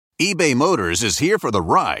eBay Motors is here for the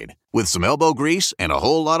ride. With some elbow grease and a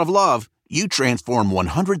whole lot of love, you transform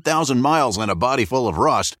 100,000 miles and a body full of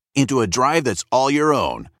rust into a drive that's all your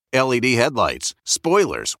own. LED headlights,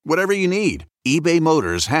 spoilers, whatever you need, eBay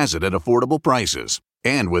Motors has it at affordable prices.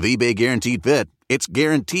 And with eBay Guaranteed Fit, it's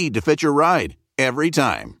guaranteed to fit your ride every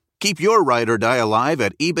time. Keep your ride or die alive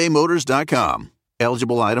at ebaymotors.com.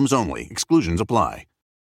 Eligible items only. Exclusions apply.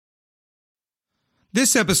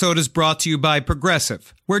 This episode is brought to you by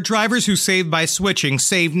Progressive, where drivers who save by switching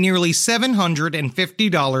save nearly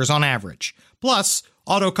 $750 on average. Plus,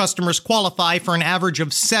 auto customers qualify for an average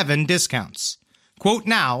of 7 discounts. Quote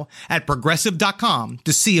now at Progressive.com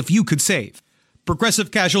to see if you could save. Progressive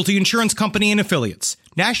Casualty Insurance Company and Affiliates.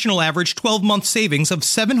 National average 12-month savings of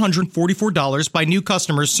 $744 by new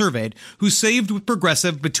customers surveyed who saved with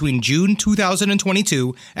Progressive between June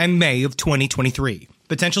 2022 and May of 2023.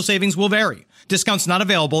 Potential savings will vary. Discounts not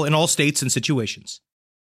available in all states and situations.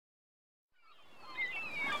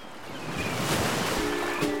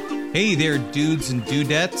 Hey there, dudes and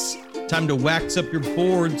dudettes. Time to wax up your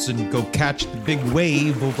boards and go catch the big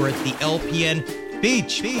wave over at the LPN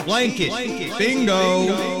Beach Blanket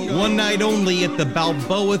Bingo. One night only at the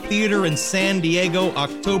Balboa Theater in San Diego,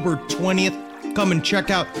 October 20th. Come and check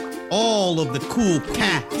out all of the cool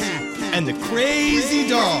cats and the crazy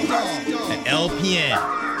dogs at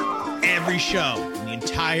LPN. Every show in the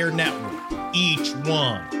entire network, each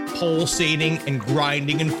one pulsating and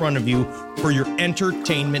grinding in front of you for your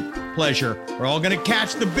entertainment pleasure. We're all gonna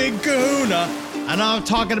catch the big kahuna, and I'm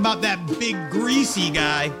talking about that big greasy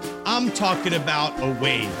guy. I'm talking about a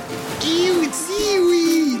wave. Ew, it's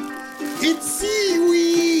seaweed! It's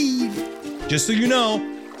seaweed! Just so you know,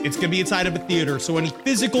 it's gonna be inside of a theater, so any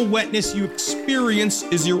physical wetness you experience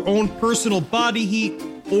is your own personal body heat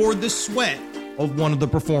or the sweat of one of the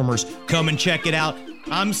performers. Come and check it out.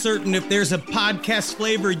 I'm certain if there's a podcast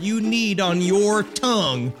flavor you need on your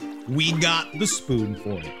tongue, we got the spoon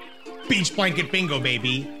for it. Beach Blanket Bingo,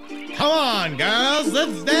 baby. Come on, girls,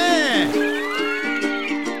 let's dance.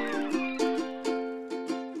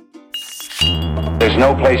 There's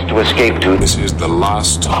no place to escape to. This is the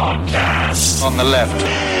last podcast. On the left.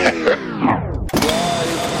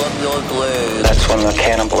 That's when the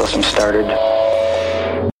cannibalism started.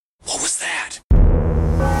 What was that?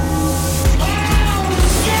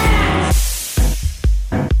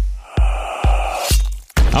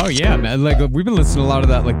 Oh yeah, man! Like we've been listening to a lot of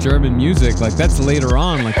that, like German music. Like that's later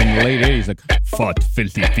on, like in the late '80s. Like fat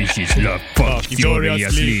filthy fishes love fuck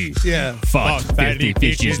furiously. Yeah, fat filthy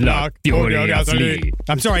fishes love furiously.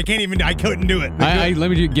 I'm sorry, I couldn't do it. Let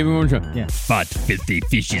me give me one try. Yeah. Fat filthy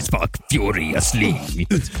fishes fuck furiously.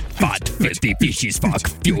 Fat filthy fishes fuck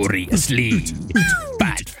furiously.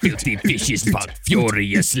 Fat filthy fishes fuck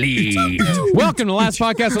furiously. Welcome to the last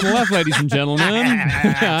podcast on the left, ladies and gentlemen.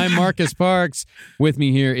 I'm Marcus Parks. With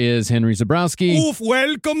me here is Henry Zabrowski. Oof,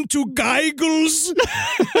 welcome to Geigels.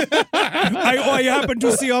 I happen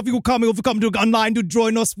to see of you coming to online to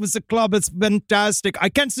join us with the club. It's fantastic. I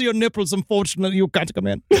can't see your nipples, unfortunately. You can't come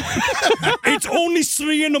in. It's only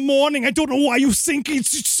 3 a.m. I don't know why you think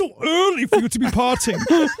it's so early for you to be partying.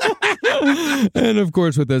 And of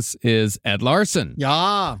course with us is Ed Larson.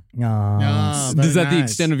 Yeah. Is that the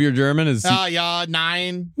extent of your German? Yeah,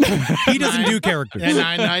 9. He doesn't do characters.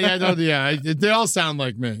 Yeah, 9. They all sound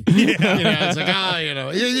like me. Yeah. It's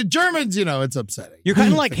like, Germans, it's upsetting. You're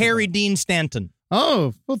kind of like Harry Dean Stanton.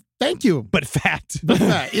 Oh, well, thank you. But fat.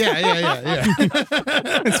 Yeah.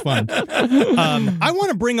 It's fun. I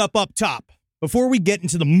want to bring up top, before we get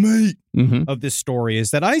into the meat of this story,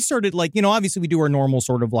 is that I started, obviously we do our normal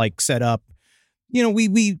sort of setup.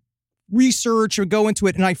 We research or go into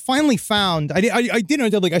it, and I finally found,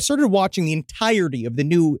 I started watching the entirety of the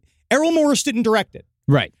new, Errol Morris didn't direct it.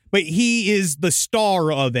 Right. But he is the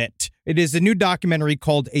star of it. It is a new documentary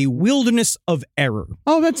called A Wilderness of Error.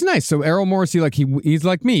 Oh, that's nice. So Errol Morris, he's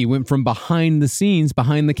like me. He went from behind the scenes,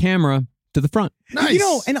 behind the camera, to the front. Nice.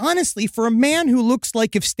 And honestly, for a man who looks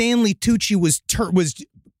like if Stanley Tucci was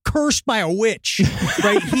cursed by a witch,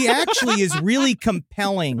 right? He actually is really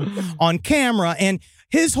compelling on camera. And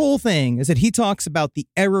his whole thing is that he talks about the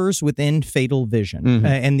errors within Fatal Vision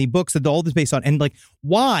and the books that all this is based on. And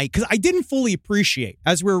why? Because I didn't fully appreciate,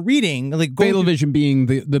 as we're reading, Fatal Vision being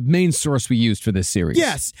the main source we used for this series.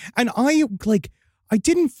 Yes. And I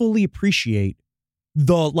didn't fully appreciate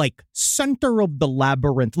the center of the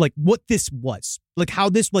labyrinth, what this was.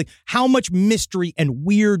 how much mystery and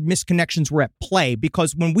weird misconnections were at play.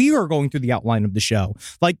 Because when we are going through the outline of the show,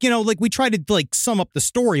 we try to sum up the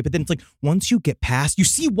story, but then it's once you get past, you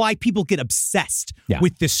see why people get obsessed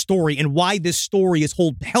with this story and why this story has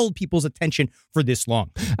held people's attention for this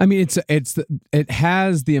long. I mean, it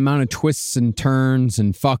has the amount of twists and turns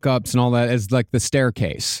and fuck ups and all that as the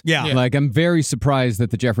staircase. Yeah. I'm very surprised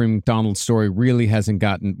that the Jeffrey MacDonald story really hasn't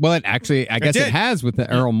gotten, well, it actually, I guess it has with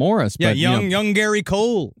the Errol Morris. Yeah, but, young Gary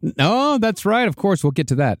Cole. Oh, that's right. Of course, we'll get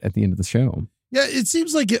to that at the end of the show. Yeah, it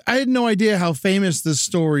seems like I had no idea how famous this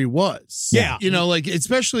story was. Yeah.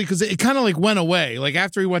 Especially because it kind of went away.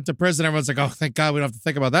 After he went to prison, everyone's like, oh, thank God we don't have to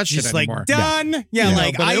think about that shit anymore. Done.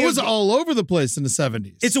 Yeah, but it was all over the place in the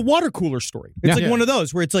 70s. It's a water cooler story. It's one of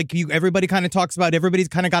those where it's everybody kind of talks about, everybody's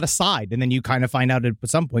kind of got a side. And then you kind of find out at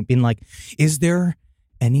some point being is there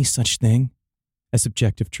any such thing as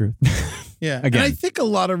objective truth? Yeah. Again. And I think a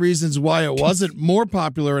lot of reasons why it wasn't more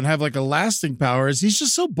popular and have a lasting power is he's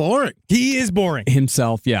just so boring. He is boring.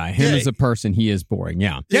 Himself, him as a person, he is boring,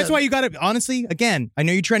 That's why you got to, honestly, again, I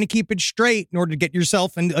know you're trying to keep it straight in order to get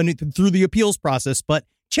yourself through the appeals process, but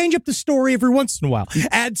change up the story every once in a while.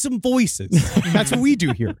 Add some voices. That's what we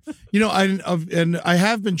do here. I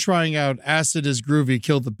have been trying out Acid is Groovy,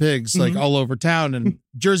 Kill the Pigs, all over town, and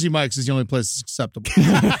Jersey Mike's is the only place that's acceptable.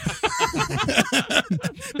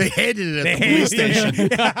 They hated it at the police station.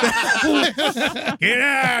 Get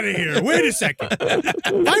out of here. Wait a second.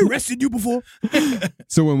 I arrested you before.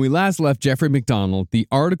 So when we last left Jeffrey MacDonald, the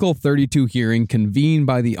Article 32 hearing convened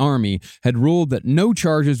by the Army had ruled that no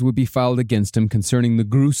charges would be filed against him concerning the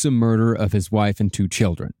gruesome murder of his wife and 2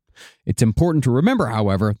 children. It's important to remember,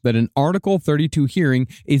 however, that an Article 32 hearing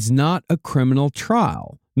is not a criminal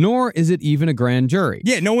trial, nor is it even a grand jury.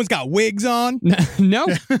 Yeah, no one's got wigs on. No,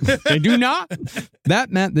 they do not.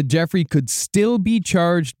 That meant that Jeffrey could still be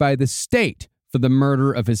charged by the state for the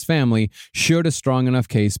murder of his family should a strong enough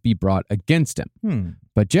case be brought against him.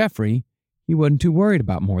 But Jeffrey, he wasn't too worried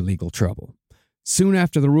about more legal trouble. Soon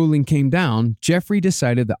after the ruling came down, Jeffrey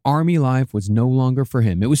decided that Army life was no longer for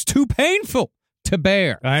him. It was too painful to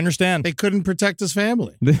bear. I understand. They couldn't protect his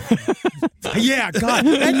family. Yeah, God,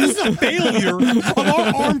 that is a failure of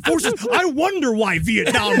our armed forces. I wonder why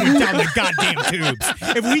Vietnam went down the goddamn tubes.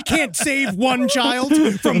 If we can't save one child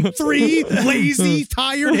from 3 lazy,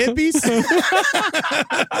 tired hippies.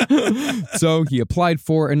 So he applied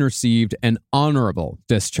for and received an honorable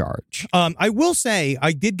discharge. I will say,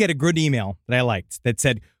 I did get a good email that I liked that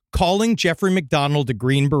said, calling Jeffrey MacDonald a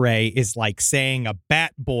Green Beret is like saying a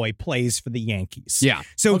bat boy plays for the Yankees. Yeah.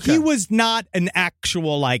 So he was not an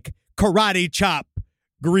actual, karate chop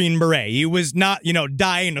Green Beret. He was not,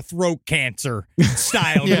 dying of throat cancer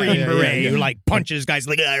style Green Beret who punches guys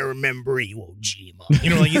I remember Iwo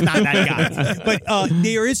Jima. He's not that guy. But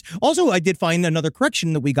there is also, I did find another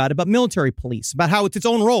correction that we got about military police, about how it's its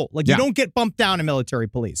own role. You don't get bumped down in military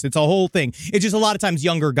police. It's a whole thing. It's just a lot of times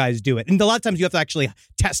younger guys do it. And a lot of times you have to actually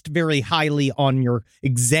test very highly on your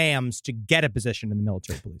exams to get a position in the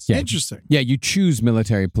military police. Yeah. Interesting. Yeah, you choose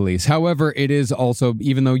military police. However, it is also,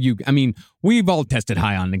 even though we've all tested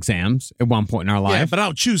high on exams at one point in our life. Yeah, but I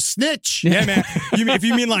don't choose snitch. Yeah, man. If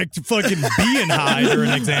you mean fucking being high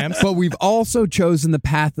during exams. But we've also chosen the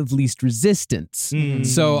path of least resistance.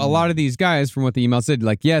 So a lot of these guys, from what the email said,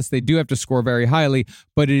 yes, they do have to score very highly,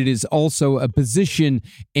 but it is also a position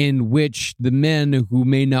in which the men who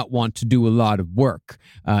may not want to do a lot of work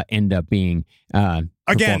end up being Again,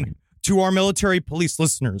 performing. to our military police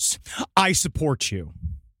listeners, I support you.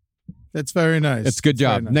 That's very nice. It's a good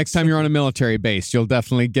job. Nice. Next time you're on a military base, you'll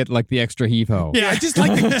definitely get the extra heave-ho. Yeah, I just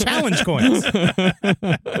like the challenge coins.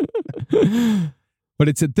 But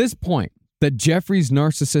it's at this point that Jeffrey's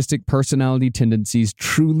narcissistic personality tendencies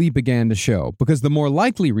truly began to show, because the more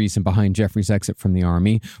likely reason behind Jeffrey's exit from the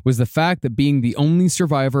Army was the fact that being the only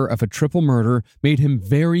survivor of a triple murder made him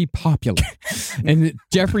very popular. And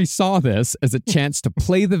Jeffrey saw this as a chance to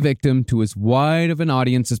play the victim to as wide of an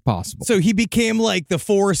audience as possible. So he became the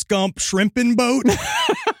Forrest Gump shrimping boat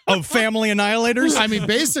of family annihilators?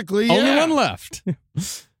 Basically, Only one left.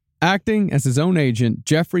 Acting as his own agent,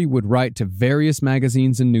 Jeffrey would write to various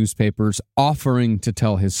magazines and newspapers offering to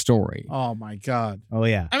tell his story. Oh, my God. Oh,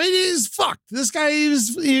 yeah. He's fucked. This guy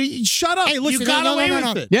shut up. Hey, listen, you got away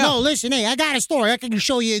with it. Yeah. No, listen, hey, I got a story. I can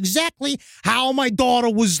show you exactly how my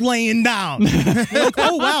daughter was laying down.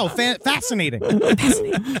 Oh, wow. Fascinating.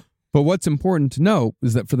 But what's important to note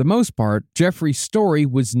is that for the most part, Jeffrey's story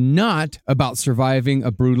was not about surviving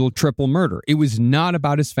a brutal triple murder. It was not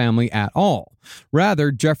about his family at all.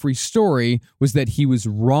 Rather, Jeffrey's story was that he was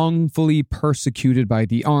wrongfully persecuted by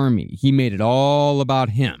the Army. He made it all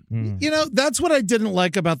about him. That's what I didn't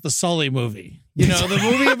like about the Sully movie. You know, the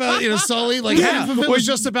movie about, Sully, like half of it was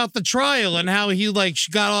just about the trial and how he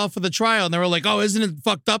got off of the trial. And they were like, oh, isn't it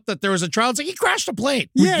fucked up that there was a trial? It's like, he crashed a plane.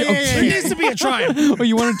 There needs to be a trial. Well,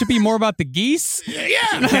 you want it to be more about the geese?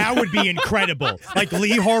 Yeah. That would be incredible. Like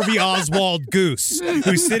Lee Harvey Oswald Goose,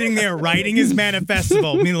 who's sitting there writing his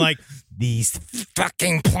manifesto, being like, these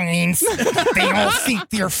fucking planes, they all think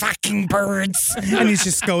they're fucking birds. And he's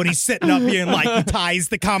just he's sitting up here and he ties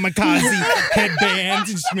the kamikaze headband and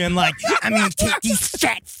just being like, I'm going to take these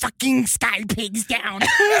fat fucking sky pigs down.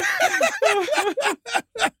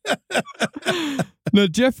 Now,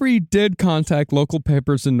 Jeffrey did contact local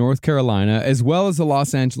papers in North Carolina as well as the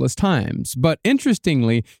Los Angeles Times. But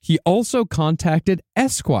interestingly, he also contacted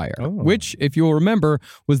Esquire, which, if you'll remember,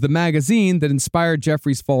 was the magazine that inspired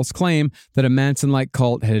Jeffrey's false claim that a Manson-like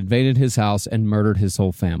cult had invaded his house and murdered his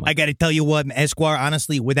whole family. I got to tell you what, Esquire,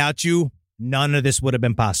 honestly, without you, none of this would have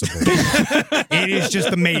been possible. It is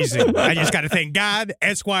just amazing. I just got to thank God,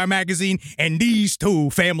 Esquire magazine, and these two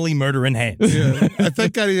family murdering hands. Yeah. I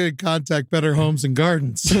think I need to contact Better Homes and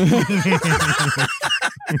Gardens.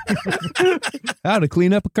 How to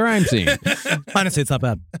clean up a crime scene. Honestly, it's not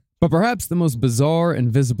bad. But perhaps the most bizarre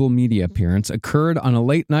and visible media appearance occurred on a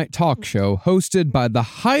late-night talk show hosted by the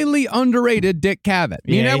highly underrated Dick Cavett.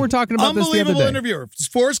 Me and I were talking about this the other day. Unbelievable interviewer. It's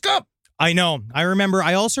Forrest Gump. I know. I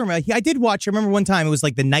also remember, I did watch, I remember one time, it was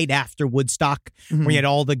like the night after Woodstock, where you had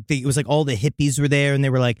it was like all the hippies were there, and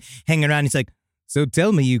they were like hanging around. He's like, so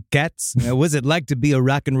tell me, you cats, what's it like to be a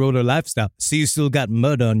rock and roller lifestyle? See, you still got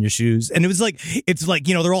mud on your shoes. And it's like,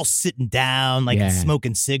 they're all sitting down,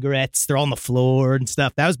 smoking cigarettes. They're on the floor and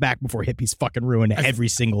stuff. That was back before hippies fucking ruined every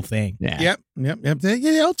single thing. Yeah. Yep.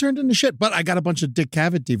 They all turned into shit. But I got a bunch of Dick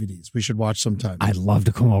Cavett DVDs we should watch sometime. I'd love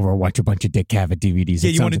to come over and watch a bunch of Dick Cavett DVDs.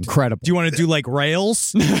 It sounds incredible. Do you want to do like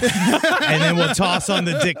Rails? And then we'll toss on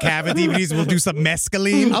the Dick Cavett DVDs. We'll do some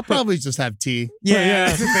mescaline. I'll probably just have tea.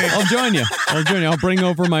 Yeah. I'll join you. I'll bring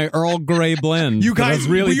over my Earl Grey blend. You guys,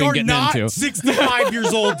 really we are not into. 65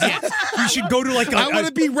 years old yet. We should go to I want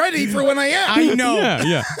to be ready for when I am. I know.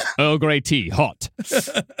 Yeah. Earl Grey tea, hot.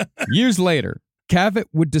 Years later, Cavett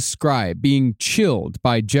would describe being chilled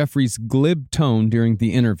by Jeffrey's glib tone during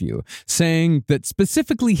the interview, saying that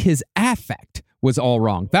specifically his affect was all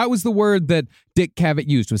wrong. That was the word that Dick Cavett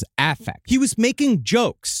used, was affect. He was making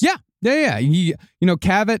jokes. Yeah.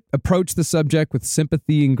 Cavett approached the subject with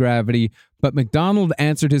sympathy and gravity, but MacDonald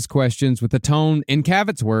answered his questions with a tone, in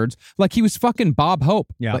Cavett's words, like he was fucking Bob Hope.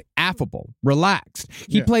 Yeah. Like affable, relaxed.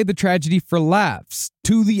 He played the tragedy for laughs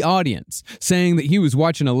to the audience, saying that he was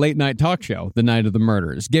watching a late night talk show the night of the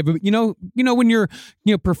murders. When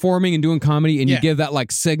you're performing and doing comedy and you give that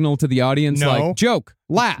like signal to the audience, like joke,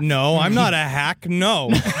 laugh. No, I'm not a hack. No,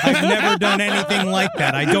 I've never done anything like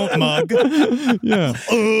that. I don't mug. Yeah.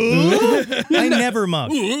 I never mug.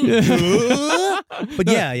 But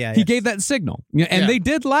yeah. He gave that signal. And they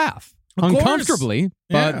did laugh. Uncomfortably,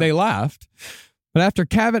 but they laughed. But after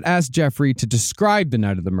Cavett asked Jeffrey to describe the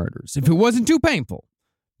night of the murders, if it wasn't too painful,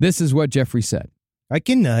 this is what Jeffrey said. I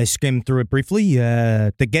can skim through it briefly.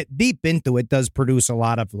 To get deep into it does produce a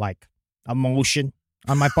lot of emotion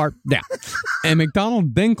on my part. Yeah. And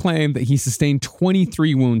MacDonald then claimed that he sustained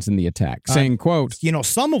 23 wounds in the attack, saying, quote,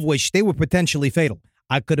 some of which they were potentially fatal.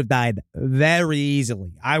 I could have died very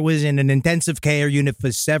easily. I was in an intensive care unit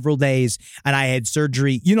for several days, and I had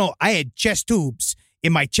surgery. I had chest tubes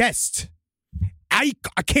in my chest. I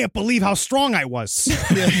can't believe how strong I was.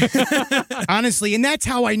 Honestly, and that's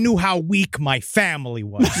how I knew how weak my family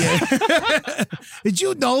was. Yeah. Did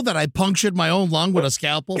you know that I punctured my own lung with a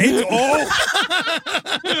scalpel? And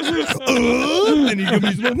he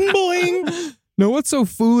gives me boing. Now, what's so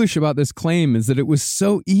foolish about this claim is that it was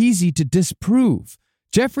so easy to disprove.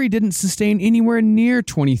 Jeffrey didn't sustain anywhere near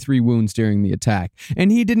 23 wounds during the attack,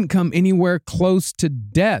 and he didn't come anywhere close to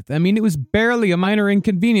death. I mean, it was barely a minor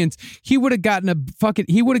inconvenience. He would have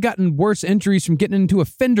gotten worse injuries from getting into a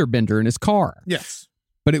fender bender in his car. Yes.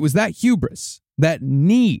 But it was that hubris, that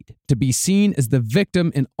need to be seen as the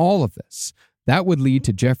victim in all of this, that would lead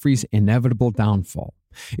to Jeffrey's inevitable downfall.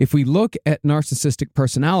 If we look at narcissistic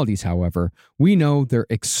personalities, however, we know they're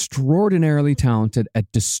extraordinarily talented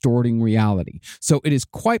at distorting reality. So it is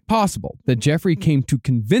quite possible that Jeffrey came to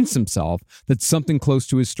convince himself that something close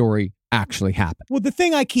to his story actually happened. Well, the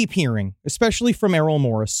thing I keep hearing, especially from Errol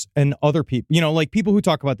Morris and other people, people who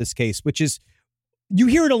talk about this case, which is, you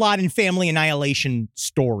hear it a lot in family annihilation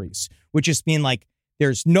stories, which is being like,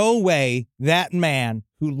 there's no way that man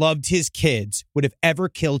who loved his kids would have ever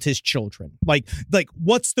killed his children. Like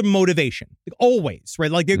what's the motivation? Always,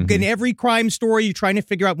 right? Like in every crime story, you're trying to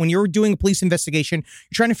figure out when you're doing a police investigation,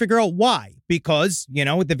 you're trying to figure out why. Because,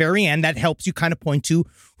 at the very end, that helps you kind of point to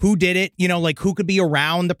who did it, like who could be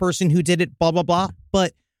around the person who did it, blah, blah, blah.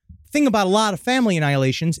 But the thing about a lot of family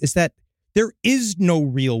annihilations is that there is no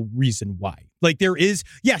real reason why. Like there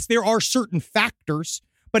are certain factors,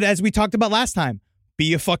 but as we talked about last time,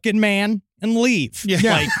 be a fucking man and leave. Yeah.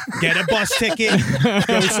 Like, get a bus ticket,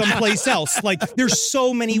 go someplace else. Like, there's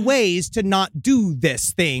so many ways to not do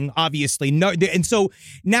this thing, obviously. No, and so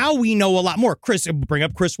now we know a lot more. Bring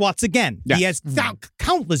up Chris Watts again. Yeah. He has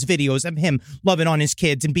countless videos of him loving on his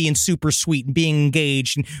kids and being super sweet and being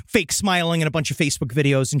engaged and fake smiling in a bunch of Facebook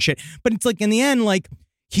videos and shit. But it's like, in the end, like,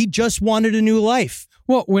 he just wanted a new life.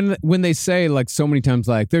 Well, when they say, like, so many times,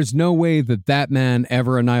 like, there's no way that man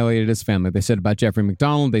ever annihilated his family. They said it about Jeffrey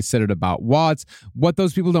MacDonald. They said it about Watts. What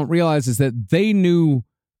those people don't realize is that they knew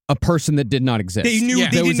a person that did not exist. They knew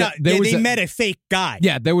they met a fake guy.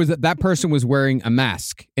 Yeah, that person was wearing a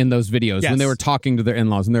mask in those videos when they were talking to their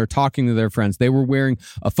in-laws and they were talking to their friends. They were wearing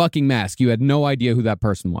a fucking mask. You had no idea who that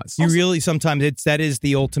person was. You really sometimes that is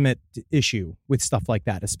the ultimate issue with stuff like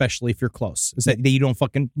that, especially if you're close. Is that you don't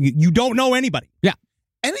fucking you don't know anybody. Yeah.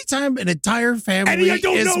 Anytime an entire family Eddie, I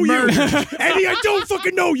don't is know murdered. you. Eddie, I don't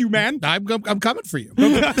fucking know you, man. I'm coming for you.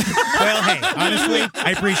 Well, hey, honestly,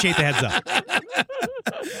 I appreciate the heads up.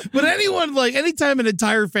 But anytime an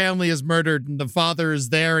entire family is murdered and the father is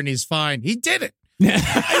there and he's fine, he did it.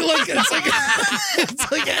 It's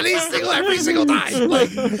like every single time.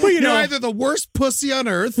 Like, you're either the worst pussy on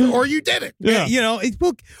earth or you did it. Yeah.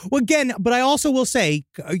 Again, but I also will say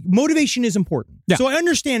motivation is important. Yeah. So I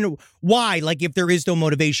understand why, like, if there is no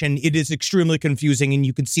motivation, it is extremely confusing and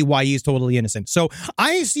you can see why he's totally innocent. So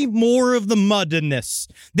I see more of the mud in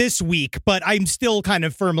this week, but I'm still kind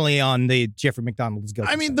of firmly on the Jeffrey MacDonald's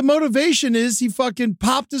guilty. I mean, the motivation is he fucking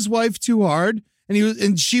popped his wife too hard.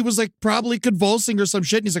 And she was like probably convulsing or some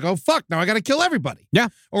shit. And he's like, oh, fuck, now I got to kill everybody. Yeah.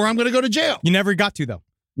 Or I'm going to go to jail. You never got to, though.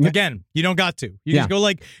 Yeah. Again, you don't got to. You just go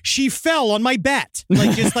like, she fell on my bat.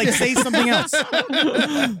 Like, just like say something else.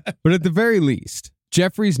 But at the very least,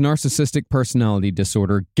 Jeffrey's narcissistic personality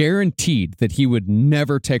disorder guaranteed that he would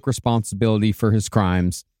never take responsibility for his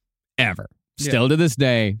crimes ever. Still to this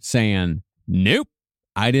day saying, nope,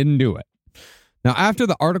 I didn't do it. Now, after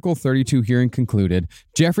the Article 32 hearing concluded,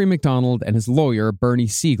 Jeffrey MacDonald and his lawyer, Bernie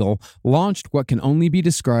Siegel, launched what can only be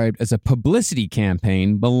described as a publicity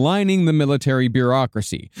campaign maligning the military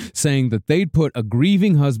bureaucracy, saying that they'd put a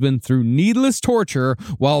grieving husband through needless torture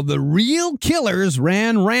while the real killers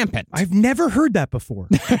ran rampant. I've never heard that before.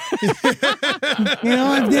 I've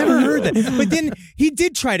never heard that. But then he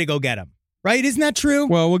did try to go get him, right? Isn't that true?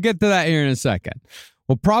 Well, we'll get to that here in a second.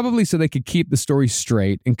 Well, probably so they could keep the story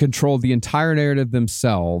straight and control the entire narrative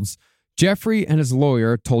themselves, Jeffrey and his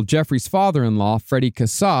lawyer told Jeffrey's father-in-law, Freddie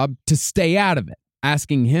Kassab, to stay out of it,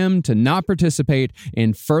 asking him to not participate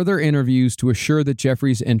in further interviews to assure that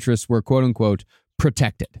Jeffrey's interests were, quote-unquote,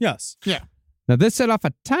 protected. Yes. Yeah. Now, this set off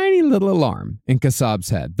a tiny little alarm in Kassab's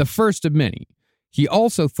head, the first of many. He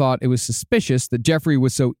also thought it was suspicious that Jeffrey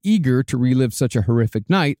was so eager to relive such a horrific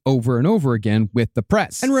night over and over again with the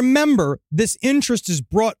press. And remember, this interest is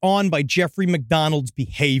brought on by Jeffrey MacDonald's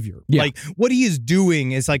behavior. Yeah. Like, what he is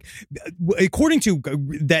doing is, like, according to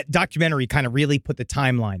that documentary kind of really put the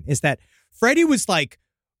timeline, is that Freddie was like,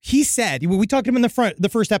 he said, we talked to him in the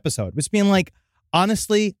first episode, was being like,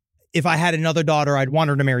 honestly, if I had another daughter, I'd want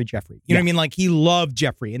her to marry Jeffrey. You know what I mean? Like, he loved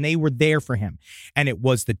Jeffrey, and they were there for him. And it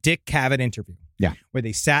was the Dick Cavett interview. Yeah. Where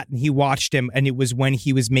they sat and he watched him, and it was when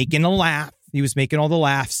he was making a laugh. He was making all the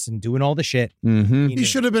laughs and doing all the shit. Mm-hmm. He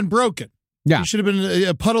should have been broken. Yeah. He should have been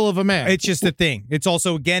a puddle of a man. It's just the thing. It's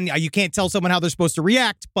also, again, you can't tell someone how they're supposed to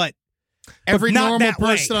react, but every normal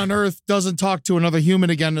person on earth doesn't talk to another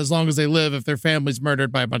human again as long as they live if their family's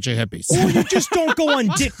murdered by a bunch of hippies. Or you just don't go on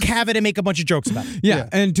Dick Cavett and make a bunch of jokes about it. Yeah,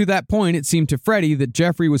 and to that point, it seemed to Freddie that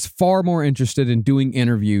Jeffrey was far more interested in doing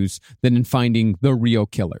interviews than in finding the real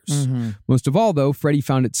killers. Mm-hmm. Most of all, though, Freddie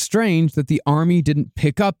found it strange that the Army didn't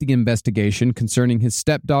pick up the investigation concerning his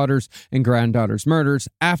stepdaughters and granddaughter's murders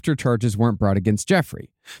after charges weren't brought against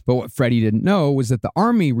Jeffrey. But what Freddie didn't know was that the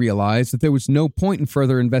Army realized that there was no point in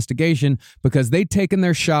further investigation because they'd taken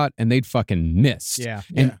their shot and they'd fucking missed. Yeah.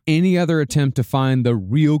 And any other attempt to find the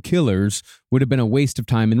real killers would have been a waste of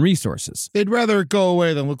time and resources. They'd rather go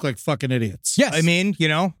away than look like fucking idiots. Yes. I mean,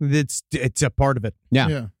 it's a part of it.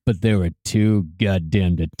 Yeah. But there were two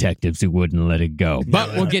goddamn detectives who wouldn't let it go.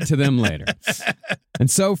 But we'll get to them later. And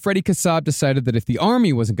so Freddie Kassab decided that if the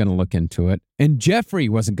Army wasn't going to look into it and Jeffrey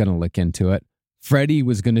wasn't going to look into it, Freddy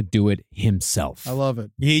was going to do it himself. I love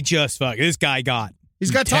it. He just this guy got.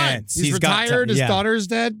 He's got time. intense. He's got retired. time. His daughter's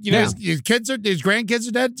dead. You know, Yeah. his grandkids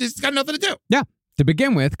are dead. He's got nothing to do. Yeah. To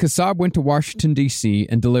begin with, Kassab went to Washington, D.C.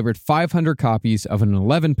 and delivered 500 copies of an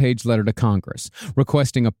 11-page letter to Congress,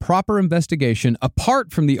 requesting a proper investigation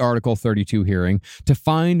apart from the Article 32 hearing to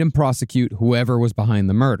find and prosecute whoever was behind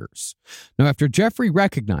the murders. Now, after Jeffrey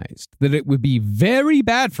recognized that it would be very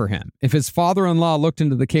bad for him if his father-in-law looked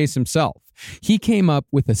into the case himself, he came up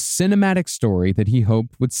with a cinematic story that he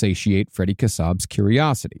hoped would satiate Freddy Kassab's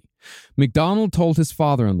curiosity. MacDonald told his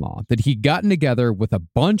father-in-law that he'd gotten together with a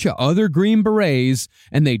bunch of other Green Berets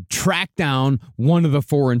and they'd tracked down one of the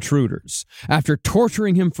 4 intruders. After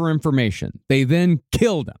torturing him for information, they then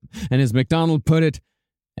killed him. And as MacDonald put it,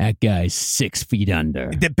 that guy's 6 feet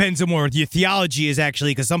under. It depends on what your theology is,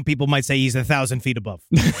 actually, because some people might say he's 1,000 feet above.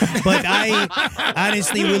 But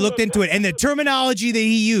we looked into it. And the terminology that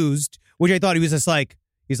he used, which I thought he was just like,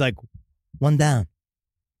 he's like, 1 down,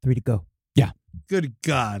 3 to go. Good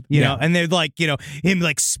God. You know, and they're like, him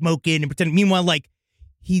like smoking and pretending. Meanwhile, like,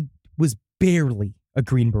 he was barely a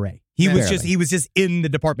Green Beret. He was just in the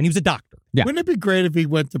department. He was a doctor. Yeah. Wouldn't it be great if he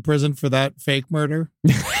went to prison for that fake murder?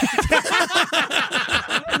 No.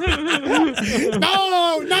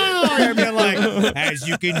 I'd be like, as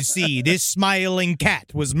you can see, this smiling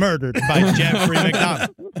cat was murdered by Jeffrey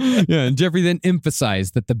MacDonald. Yeah, and Jeffrey then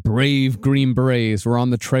emphasized that the brave Green Berets were on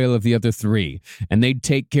the trail of the other 3, and they'd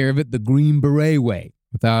take care of it the Green Beret way,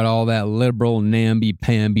 without all that liberal,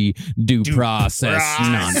 namby-pamby due process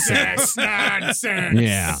nonsense.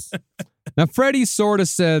 Yeah. Now, Freddy sort of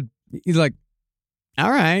said, he's like, all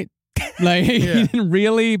right. Like, he didn't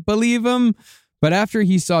really believe him. But after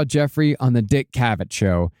he saw Jeffrey on the Dick Cavett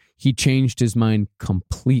show, he changed his mind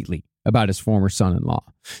completely about his former son-in-law.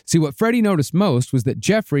 See, what Freddy noticed most was that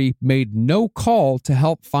Jeffrey made no call to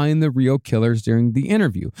help find the real killers during the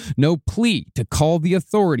interview. No plea to call the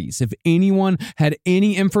authorities if anyone had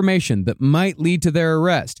any information that might lead to their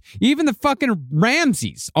arrest. Even the fucking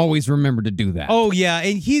Ramseys always remember to do that. Oh, yeah.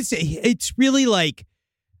 And it's really like,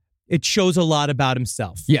 it shows a lot about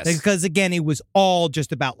himself. Yes. Because, again, it was all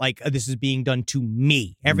just about, like, this is being done to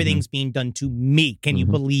me. Everything's being done to me. Can you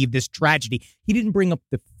believe this tragedy? He didn't bring up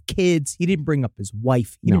the kids. He didn't bring up his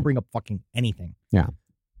wife. He didn't bring up fucking anything. Yeah.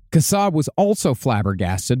 Kassab was also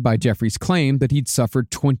flabbergasted by Jeffrey's claim that he'd suffered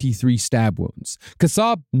 23 stab wounds.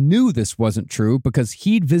 Kassab knew this wasn't true because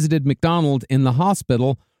he'd visited MacDonald in the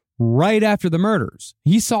hospital right after the murders.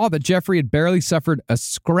 He saw that Jeffrey had barely suffered a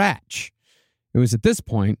scratch. It was at this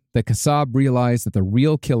point that Kassab realized that the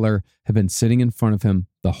real killer had been sitting in front of him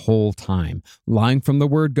the whole time, lying from the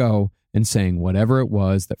word go and saying whatever it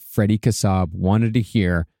was that Freddy Kassab wanted to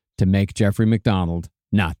hear to make Jeffrey MacDonald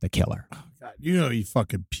not the killer. Oh, God, he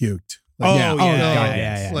fucking puked.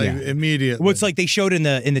 Immediately. Well, it's like they showed in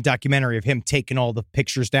the documentary of him taking all the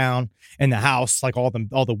pictures down in the house, like all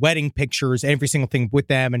the wedding pictures, every single thing with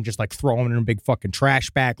them, and just like throwing them in a big fucking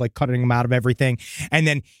trash bag, like cutting them out of everything. And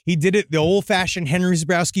then he did it the old-fashioned Henry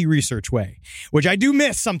Zabrowski research way, which I do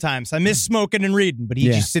miss sometimes. I miss smoking and reading, but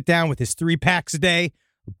he'd just sit down with his 3 packs a day,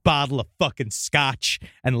 a bottle of fucking scotch,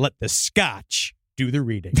 and let the scotch do the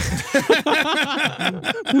reading.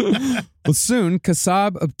 Well, soon,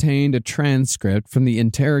 Kassab obtained a transcript from the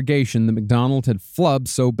interrogation that MacDonald had flubbed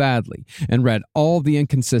so badly and read all the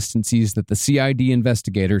inconsistencies that the CID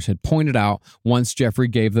investigators had pointed out once Jeffrey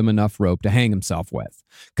gave them enough rope to hang himself with.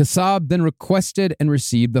 Kassab then requested and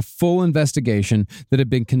received the full investigation that had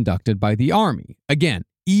been conducted by the Army. Again,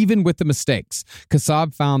 even with the mistakes,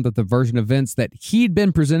 Kassab found that the version of events that he'd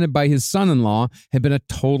been presented by his son-in-law had been a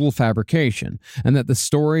total fabrication, and that the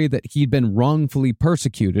story that he'd been wrongfully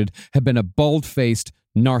persecuted had been a bald-faced,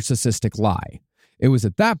 narcissistic lie. It was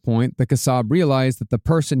at that point that Kassab realized that the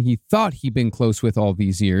person he thought he'd been close with all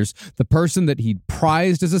these years, the person that he'd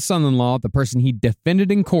prized as a son-in-law, the person he'd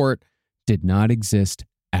defended in court, did not exist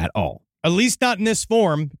at all. At least not in this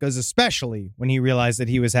form, because especially when he realized that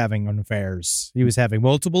he was having affairs. He was having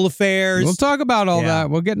multiple affairs. We'll talk about all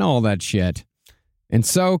that. We'll get into all that shit. And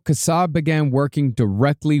so Kassab began working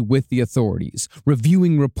directly with the authorities,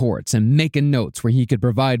 reviewing reports and making notes where he could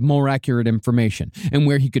provide more accurate information and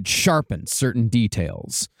where he could sharpen certain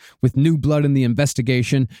details. With new blood in the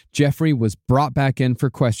investigation, Jeffrey was brought back in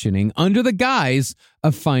for questioning under the guise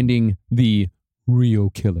of finding the real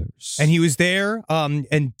killers. And he was there,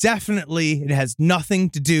 and definitely it has nothing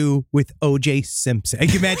to do with O.J. Simpson. Can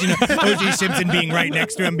you imagine O.J. Simpson being right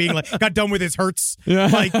next to him, being like, got done with his Hertz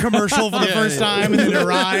like commercial for the first time, and then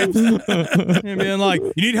arrived, and being like,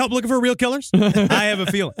 you need help looking for real killers? I have a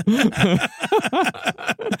feeling.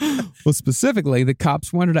 Well, specifically, the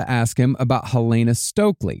cops wanted to ask him about Helena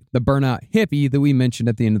Stokely, the burnout hippie that we mentioned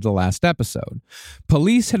at the end of the last episode.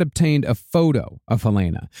 Police had obtained a photo of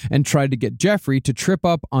Helena and tried to get Jeffrey to trip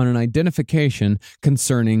up on an identification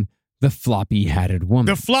concerning the floppy-hatted woman.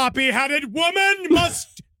 The floppy-hatted woman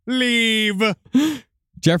must leave.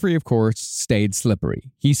 Jeffrey, of course, stayed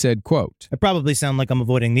slippery. He said, quote, I probably sound like I'm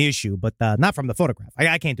avoiding the issue, but not from the photograph.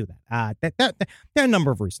 I can't do that. There are a number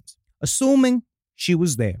of reasons. Assuming she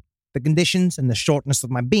was there, the conditions and the shortness of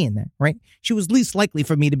my being there, right? She was least likely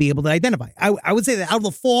for me to be able to identify. I would say that out of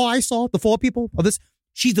the four I saw, the four people of this,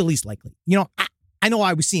 she's the least likely. You know, I know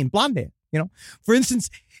I was seeing blonde hair. You know, for instance,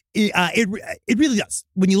 it really does.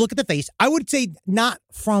 When you look at the face, I would say not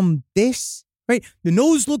from this, right? The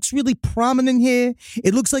nose looks really prominent here.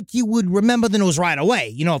 It looks like you would remember the nose right away,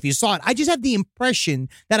 you know, if you saw it. I just had the impression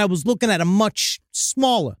that I was looking at a much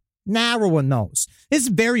smaller, narrower nose. It's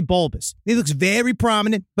very bulbous. It looks very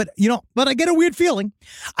prominent, but I get a weird feeling.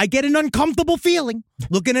 I get an uncomfortable feeling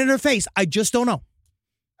looking at her face. I just don't know.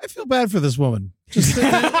 I feel bad for this woman. Just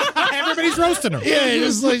everybody's roasting her. Yeah,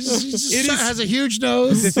 it has a huge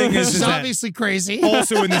nose. The thing is She's that obviously crazy.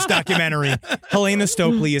 Also in this documentary, Helena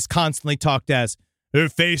Stokely is constantly talked as, her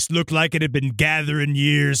face looked like it had been gathering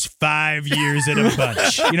years, 5 years at a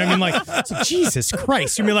bunch. You know what I mean? Like, Jesus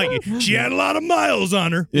Christ. You mean like, she had a lot of miles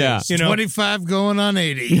on her. Yeah. You know? 25 going on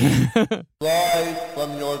 80. Rise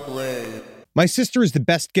from your grave. My sister is the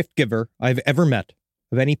best gift giver I've ever met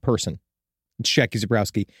of any person. It's Jackie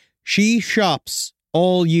Zabrowski. She shops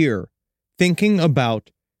all year thinking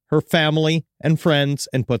about her family and friends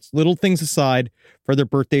and puts little things aside for their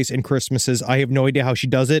birthdays and Christmases. I have no idea how she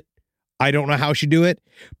does it. I don't know how she do it.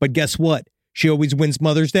 But guess what? She always wins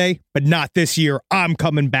Mother's Day, but not this year. I'm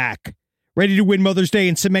coming back. Ready to win Mother's Day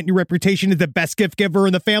and cement your reputation as the best gift giver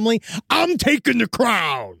in the family? I'm taking the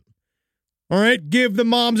crown. All right, give the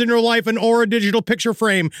moms in your life an Aura digital picture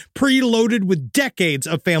frame preloaded with decades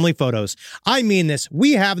of family photos. I mean this.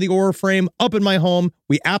 We have the Aura frame up in my home.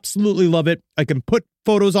 We absolutely love it. I can put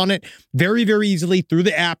photos on it very, very easily through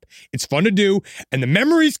the app. It's fun to do, and the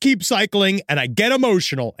memories keep cycling, and I get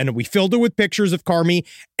emotional. And we filled it with pictures of Carmi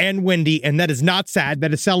and Wendy, and that is not sad.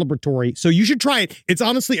 That is celebratory. So you should try it. It's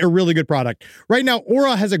honestly a really good product. Right now,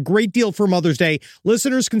 Aura has a great deal for Mother's Day.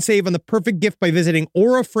 Listeners can save on the perfect gift by visiting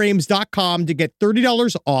auraframes.com to get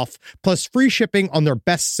 $30 off, plus free shipping on their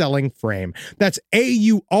best-selling frame. That's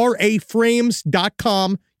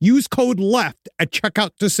auraframes.com. Use code LEFT at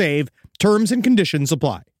checkout to save. Terms and conditions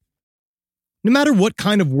apply. No matter what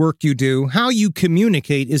kind of work you do, how you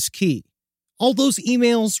communicate is key. All those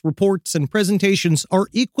emails, reports, and presentations are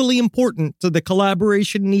equally important to the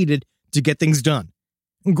collaboration needed to get things done.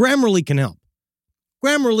 And Grammarly can help.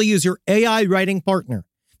 Grammarly is your AI writing partner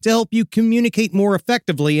to help you communicate more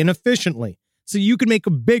effectively and efficiently so you can make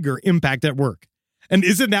a bigger impact at work. And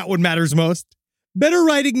isn't that what matters most? Better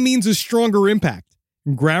writing means a stronger impact.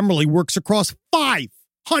 And Grammarly works across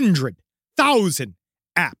 500,000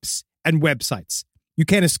 apps and websites. You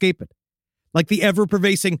can't escape it. Like the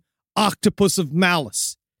ever-pervasive octopus of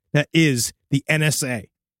malice that is the NSA.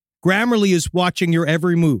 Grammarly is watching your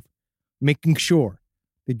every move, making sure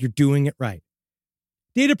that you're doing it right.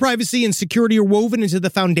 Data privacy and security are woven into the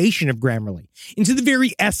foundation of Grammarly, into the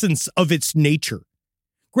very essence of its nature.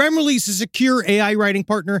 Grammarly is a secure AI writing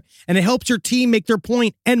partner, and it helps your team make their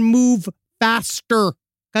point and move faster,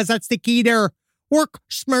 because that's the key there. Work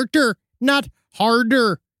smarter, not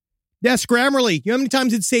harder. Yes, Grammarly. You know how many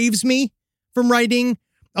times it saves me from writing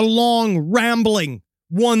a long, rambling,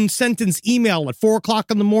 one-sentence email at 4 o'clock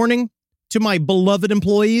in the morning to my beloved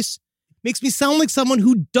employees? Makes me sound like someone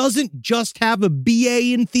who doesn't just have a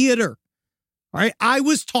BA in theater. All right, I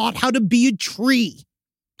was taught how to be a tree.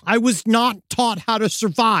 I was not taught how to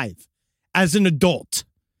survive as an adult.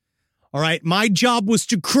 All right, my job was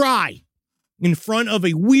to cry in front of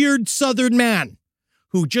a weird Southern man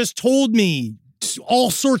who just told me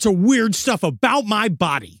all sorts of weird stuff about my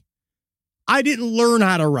body. I didn't learn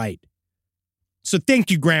how to write. So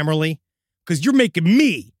thank you, Grammarly, because you're making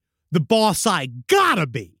me the boss I gotta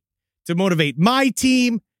be to motivate my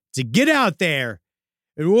team to get out there.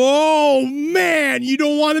 And, oh, man, you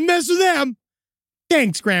don't want to mess with them.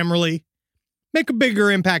 Thanks, Grammarly. Make a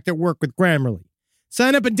bigger impact at work with Grammarly.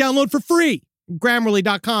 Sign up and download for free.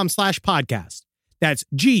 Grammarly.com/podcast. That's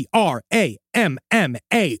Grammarly.com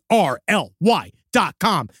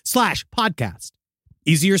philo.com/podcast.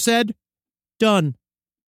 Easier said, done.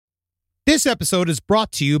 This episode is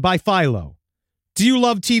brought to you by Philo. Do you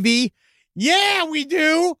love TV? Yeah, we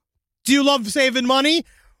do. Do you love saving money?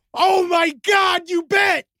 Oh my God, you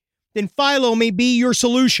bet. Then Philo may be your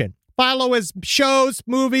solution. Philo has shows,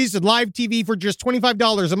 movies, and live TV for just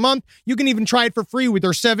 $25 a month. You can even try it for free with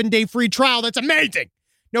their 7-day free trial. That's amazing.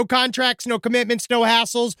 No contracts, no commitments, no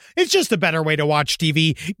hassles. It's just a better way to watch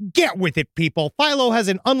TV. Get with it, people. Philo has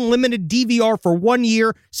an unlimited DVR for 1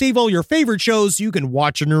 year. Save all your favorite shows so you can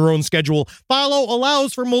watch on your own schedule. Philo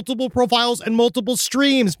allows for multiple profiles and multiple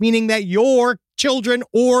streams, meaning that your children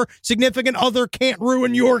or significant other can't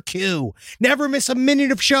ruin your queue. Never miss a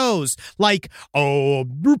minute of shows like,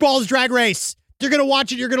 RuPaul's Drag Race. You're going to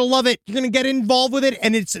watch it. You're going to love it. You're going to get involved with it,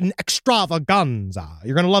 and it's an extravaganza.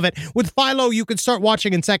 You're going to love it. With Philo, you can start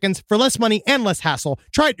watching in seconds for less money and less hassle.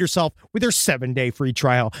 Try it yourself with your 7-day free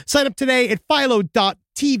trial. Sign up today at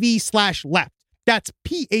philo.tv/left. That's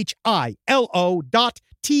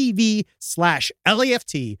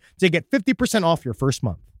philo.tv/LEFT to get 50% off your first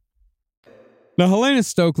month. Now, Helena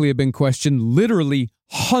Stokely had been questioned literally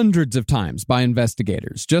hundreds of times by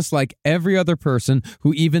investigators, just like every other person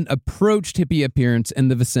who even approached hippie appearance in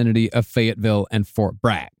the vicinity of Fayetteville and Fort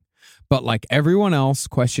Bragg. But like everyone else,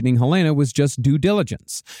 questioning Helena was just due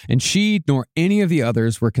diligence, and she nor any of the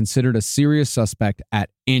others were considered a serious suspect at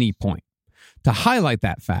any point. To highlight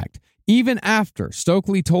that fact, even after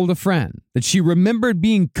Stokely told a friend that she remembered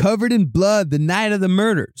being covered in blood the night of the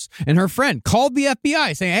murders, and her friend called the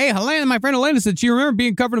FBI saying, "Hey, Helena, my friend Helena said she remembered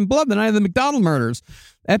being covered in blood the night of the MacDonald murders,"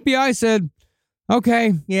 FBI said,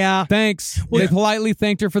 "Okay, yeah, thanks." Well, they politely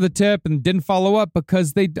thanked her for the tip and didn't follow up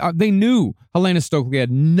because they knew Helena Stokely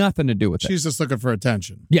had nothing to do with it. She's just looking for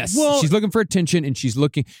attention. Yes, she's looking for attention, and she's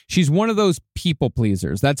one of those people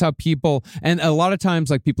pleasers. That's how people, and a lot of times,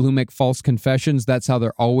 like people who make false confessions, that's how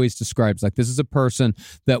they're always described. Like, this is a person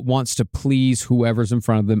that wants to please whoever's in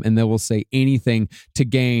front of them, and they will say anything to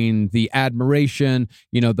gain the admiration,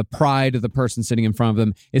 the pride of the person sitting in front of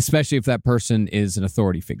them, especially if that person is an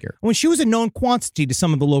authority figure. When she was a known quantity to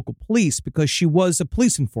some of the local police because she was a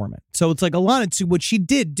police informant. So it's like a lot of what she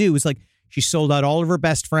did do is like she sold out all of her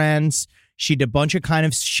best friends. She did a bunch of kind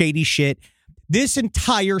of shady shit. This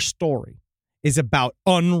entire story is about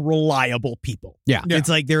unreliable people. Yeah. It's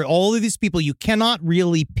like there are all of these people you cannot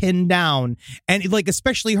really pin down. And like,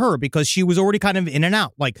 especially her, because she was already kind of in and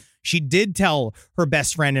out. Like, she did tell her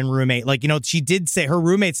best friend and roommate, like, she did say, her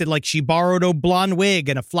roommate said, like, she borrowed a blonde wig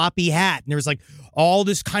and a floppy hat. And there was like all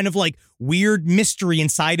this kind of like weird mystery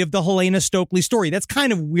inside of the Helena Stokely story. That's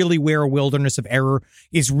kind of really where a Wilderness of Error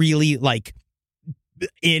is really like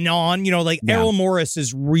in on, Errol Morris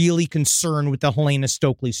is really concerned with the Helena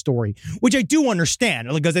Stokely story, which I do understand,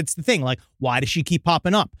 because it's the thing, like, why does she keep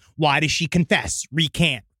popping up? Why does she confess,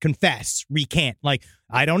 recant, confess, recant? Like,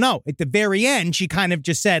 I don't know. At the very end, she kind of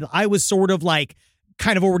just said, I was sort of like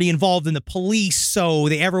kind of already involved in the police, so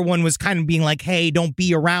everyone was kind of being like, hey, don't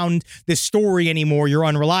be around this story anymore, you're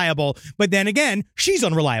unreliable. But then again, she's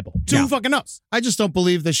unreliable. So who fucking knows? I just don't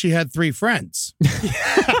believe that she had 3 friends.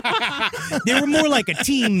 They were more like a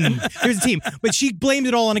team. There's a team. But she blamed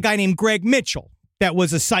it all on a guy named Greg Mitchell that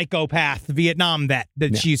was a psychopath Vietnam vet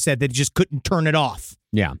that she said that just couldn't turn it off.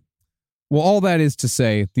 Yeah. Well, all that is to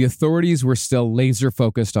say, the authorities were still laser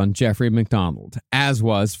focused on Jeffrey MacDonald, as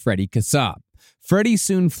was Freddie Kassab. Freddie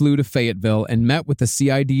soon flew to Fayetteville and met with the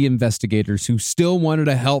CID investigators who still wanted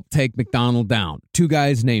to help take MacDonald down. 2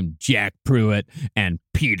 guys named Jack Pruitt and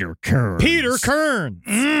Peter Kearns. Peter Kearns!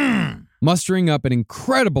 Mustering up an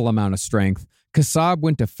incredible amount of strength, Kassab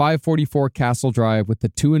went to 544 Castle Drive with the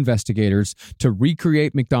 2 investigators to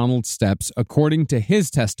recreate MacDonald's steps according to his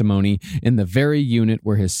testimony in the very unit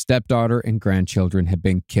where his stepdaughter and grandchildren had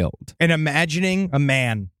been killed. And imagining a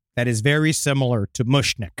man that is very similar to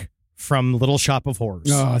Mushnick from Little Shop of Horrors.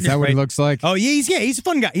 Oh, is that what he looks like? Oh, yeah, he's a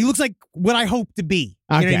fun guy. He looks like what I hope to be.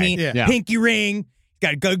 You know what I mean? Yeah. Pinky ring,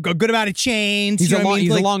 got a good amount of chains. He's a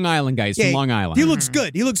Long Island guy. He's from Long Island. He looks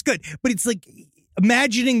good. But it's like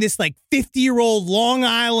imagining this like 50-year-old Long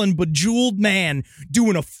Island bejeweled man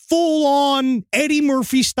doing a full-on Eddie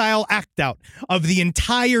Murphy style act out of the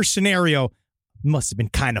entire scenario must have been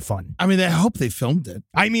kind of fun. I mean, I hope they filmed it.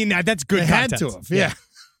 I mean, that's good content. They had to have, yeah.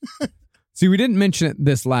 See, we didn't mention it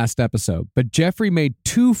this last episode, but Jeffrey made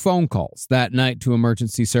 2 phone calls that night to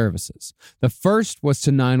emergency services. The first was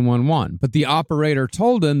to 911, but the operator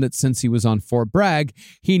told him that since he was on Fort Bragg,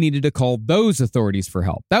 he needed to call those authorities for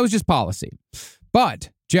help. That was just policy. But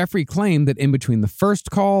Jeffrey claimed that in between the first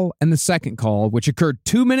call and the second call, which occurred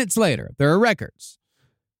 2 minutes later, there are records,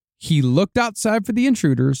 he looked outside for the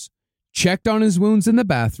intruders, checked on his wounds in the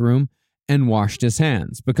bathroom, and washed his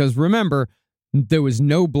hands. Because remember, there was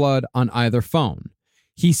no blood on either phone.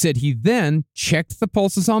 He said he then checked the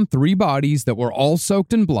pulses on 3 bodies that were all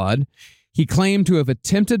soaked in blood. He claimed to have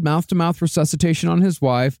attempted mouth-to-mouth resuscitation on his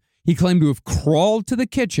wife. He claimed to have crawled to the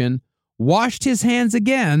kitchen, washed his hands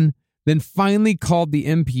again, then finally called the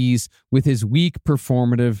MPs with his weak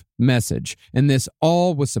performative message. And this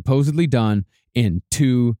all was supposedly done in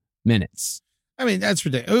 2 minutes. I mean, that's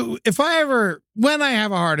ridiculous. When I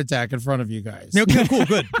have a heart attack in front of you guys. Okay, cool,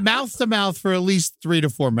 good. Mouth to mouth for at least 3 to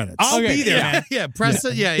 4 minutes. I'll be there, man. Yeah, press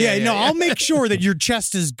it. Yeah. I'll make sure that your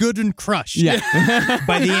chest is good and crushed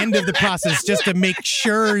by the end of the process just to make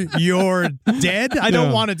sure you're dead. I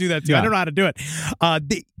don't want to do that, too. I don't know how to do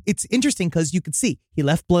it. It's interesting because you could see he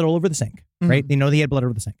left blood all over the sink, right? They know he had blood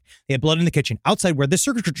over the sink. They had blood in the kitchen outside where the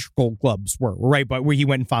surgical gloves were, right? But where he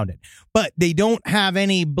went and found it. But they don't have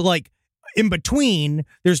any, in between,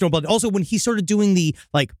 there's no blood. Also, when he started doing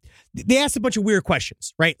they asked a bunch of weird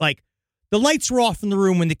questions, right? Like, the lights were off in the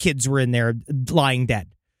room when the kids were in there lying dead.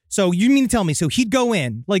 So you mean to tell me, so he'd go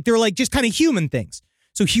in, they're just kind of human things.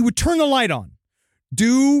 So he would turn the light on,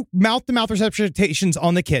 do mouth-to-mouth resuscitations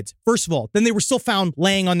on the kids. First of all, then they were still found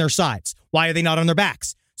laying on their sides. Why are they not on their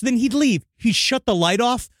backs? So then he'd leave. He'd shut the light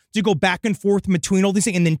off to go back and forth between all these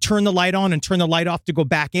things and then turn the light on and turn the light off to go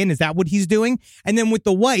back in. Is that what he's doing? And then with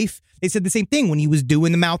the wife, they said the same thing. When he was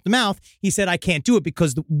doing the mouth-to-mouth, he said, I can't do it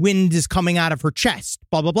because the wind is coming out of her chest,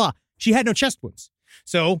 blah, blah, blah. She had no chest wounds.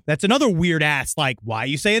 So that's another weird ass, why are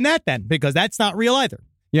you saying that then? Because that's not real either.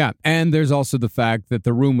 Yeah, and there's also the fact that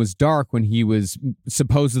the room was dark when he was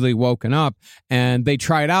supposedly woken up, and they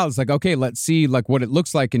tried out. It's like, okay, let's see what it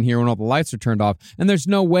looks like in here when all the lights are turned off. And there's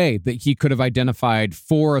no way that he could have identified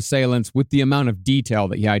 4 assailants with the amount of detail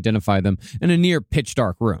that he identified them in a near pitch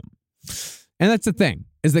dark room. And that's the thing,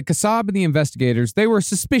 is that Kassab and the investigators, they were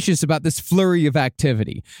suspicious about this flurry of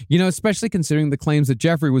activity, especially considering the claims that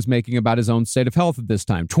Jeffrey was making about his own state of health at this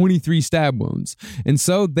time, 23 stab wounds. And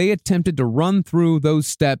so they attempted to run through those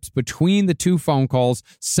steps between the 2 phone calls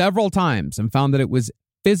several times and found that it was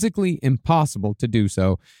physically impossible to do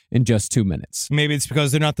so in just 2 minutes. Maybe it's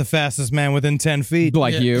because they're not the fastest man within 10 feet.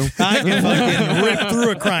 You. I can fucking rip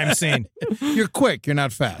through a crime scene. You're quick. You're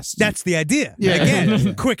not fast. That's the idea. Yeah.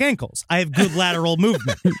 Again, quick ankles. I have good lateral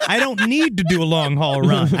movement. I don't need to do a long haul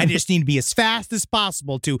run. I just need to be as fast as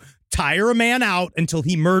possible to tire a man out until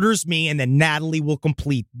he murders me, and then Natalie will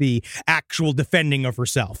complete the actual defending of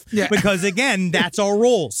herself. Yeah. Because, again, that's our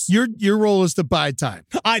roles. Your role is to buy time.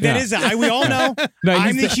 We all know. No,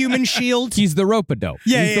 I'm the human shield. He's the rope-a-dope.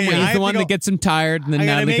 He's the one that gets him tired, and then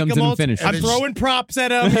Natalie comes in and finishes. I'm throwing props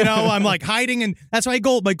at him, I'm hiding, and that's my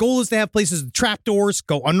goal. My goal is to have places with trapdoors,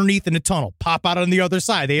 go underneath in a tunnel, pop out on the other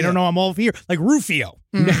side. They don't know I'm all here. Like Rufio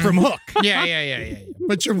from Hook. Yeah.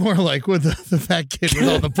 But you're more like with the fat kid with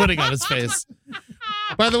all the pudding on his face.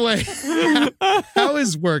 By the way, how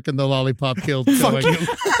is work in the Lollipop Guild going?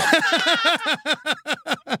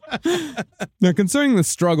 Now, concerning the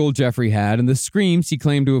struggle Jeffrey had and the screams he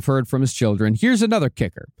claimed to have heard from his children, here's another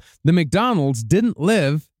kicker. The MacDonalds didn't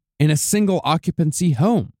live in a single occupancy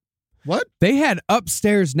home. What? They had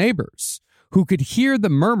upstairs neighbors who could hear the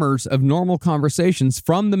murmurs of normal conversations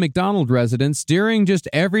from the MacDonald residents during just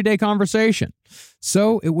everyday conversation.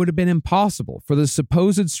 So it would have been impossible for the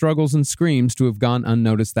supposed struggles and screams to have gone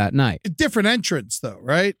unnoticed that night. Different entrance, though,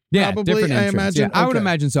 right? Yeah, probably, different entrance. I imagine. Yeah, I would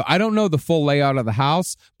imagine so. I don't know the full layout of the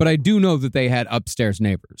house, but I do know that they had upstairs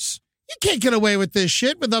neighbors. You can't get away with this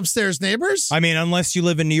shit with upstairs neighbors. I mean, unless you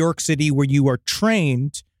live in New York City where you are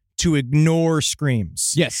trained to ignore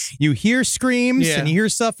screams. Yes. You hear screams and you hear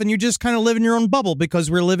stuff and you just kind of live in your own bubble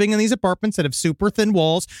because we're living in these apartments that have super thin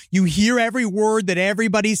walls. You hear every word that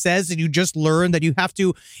everybody says and you just learn that you have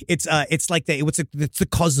to, it's the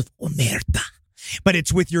cause of omerta. But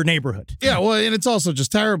it's with your neighborhood. Yeah, well, and it's also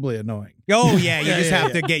just terribly annoying. Oh, yeah, you just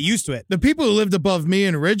have to get used to it. The people who lived above me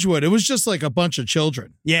in Ridgewood, it was just like a bunch of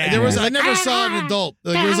children. Yeah. I never saw an adult.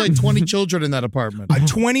 There was like 20 children in that apartment.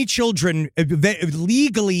 20 children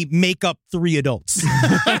legally make up 3 adults.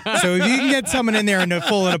 So if you can get someone in there in a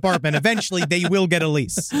full apartment, eventually they will get a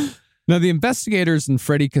lease. Now, the investigators and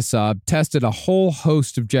Freddie Kassab tested a whole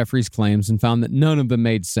host of Jeffrey's claims and found that none of them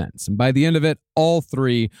made sense. And by the end of it, all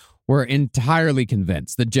 3 were entirely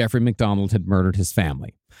convinced that Jeffrey MacDonald had murdered his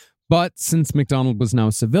family. But since MacDonald was now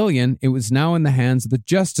a civilian, it was now in the hands of the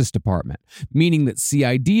Justice Department, meaning that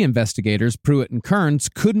CID investigators Pruitt and Kearns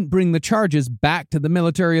couldn't bring the charges back to the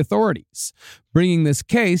military authorities. Bringing this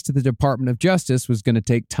case to the Department of Justice was going to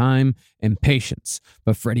take time and patience.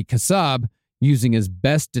 But Freddie Kassab, using his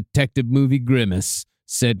best detective movie grimace,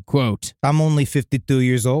 said, quote, "I'm only 52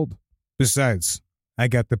 years old. Besides, I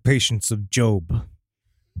got the patience of Job."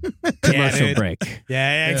 Commercial break.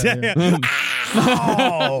 Yeah, exactly.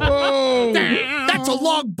 Oh, that's a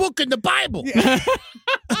long book in the Bible.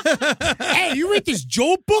 Hey, you read this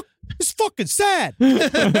Job book? It's fucking sad.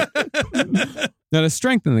 Now, to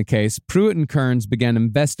strengthen the case, Pruitt and Kearns began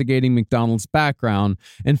investigating MacDonald's background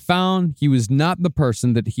and found he was not the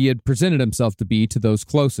person that he had presented himself to be to those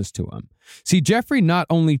closest to him. See, Jeffrey not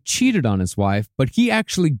only cheated on his wife, but he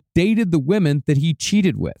actually dated the women that he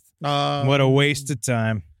cheated with. What a waste of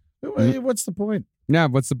time. What's the point? Yeah,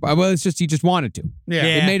 it's just he just wanted to. Yeah.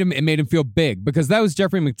 It made him feel big, because that was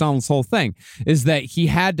Jeffrey MacDonald's whole thing, is that he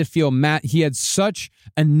had to feel he had such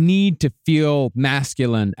a need to feel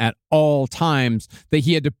masculine at all times that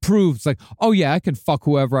he had to prove, it's like, oh yeah, I can fuck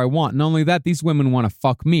whoever I want. Not only that, these women want to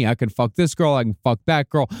fuck me. I can fuck this girl, I can fuck that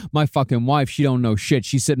girl. My fucking wife, she don't know shit.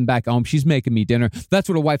 She's sitting back at home, she's making me dinner. That's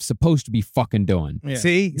what a wife's supposed to be fucking doing. Yeah.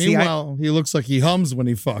 See? Meanwhile, he looks like he hums when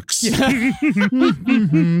he fucks.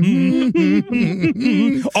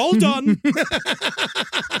 All done.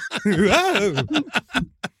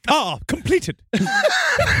 Oh, completed.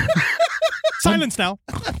 Silence now.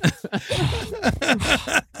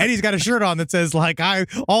 And he's got a shirt on that says, like,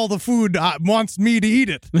 all the food wants me to eat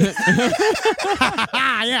it. Yeah,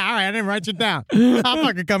 all right, I didn't write you down. I'll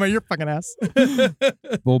fucking come at your fucking ass.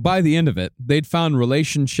 Well, by the end of it, they'd found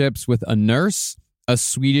relationships with a nurse, a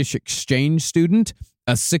Swedish exchange student,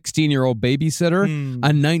 a 16-year-old babysitter, a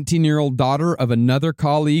 19-year-old daughter of another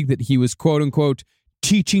colleague that he was, quote-unquote,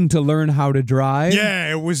 teaching to learn how to drive.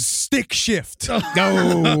 Yeah, it was stick shift. Oh,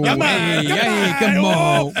 come on.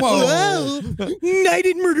 Whoa. I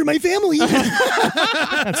didn't murder my family.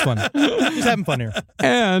 That's fun. Just having fun here.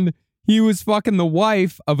 And he was fucking the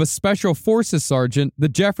wife of a special forces sergeant that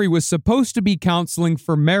Jeffrey was supposed to be counseling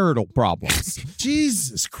for marital problems.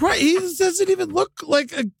 Jesus Christ. He doesn't even look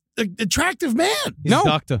like an attractive man. He's a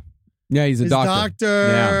doctor. Yeah, he's a doctor.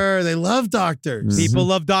 Yeah. They love doctors. People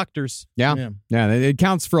love doctors. Yeah, it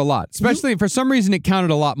counts for a lot. Especially, for some reason, it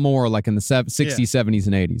counted a lot more like in the 60s, 70s,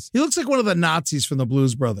 and 80s. He looks like one of the Nazis from the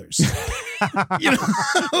Blues Brothers. He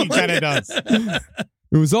kind of does.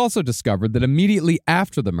 It was also discovered that immediately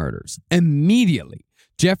after the murders,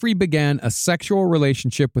 Jeffrey began a sexual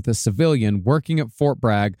relationship with a civilian working at Fort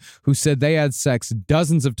Bragg who said they had sex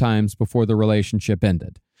dozens of times before the relationship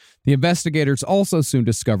ended. The investigators also soon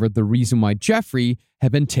discovered the reason why Jeffrey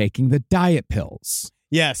had been taking the diet pills.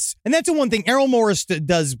 Yes. And that's the one thing Errol Morris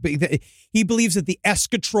does. He believes that the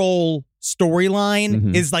escatrol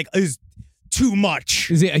storyline is too much.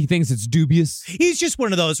 He thinks it's dubious? He's just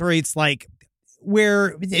one of those where it's like,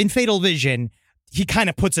 where in Fatal Vision, he kind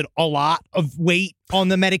of puts a lot of weight on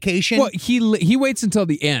the medication. Well, he waits until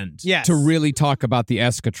the end to really talk about the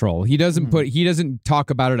escatrol. He doesn't talk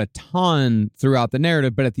about it a ton throughout the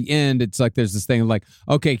narrative, but at the end, it's like there's this thing like,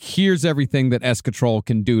 okay, here's everything that escatrol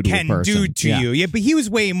can do to a person. Can do to you. Yeah, but he was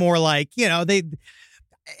way more like, I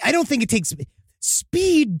don't think it takes...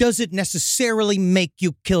 Speed doesn't necessarily make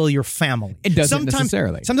you kill your family. It doesn't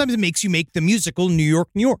necessarily. Sometimes it makes you make the musical New York,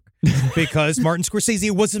 New York. Because Martin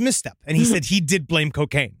Scorsese was a misstep. And he said he did blame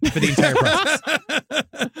cocaine for the entire process.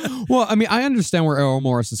 Well, I mean, I understand where Errol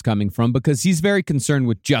Morris is coming from because he's very concerned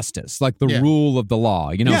with justice, like the rule of the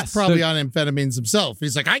law. He's probably on amphetamines himself.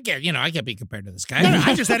 He's like, I can't be compared to this guy. No,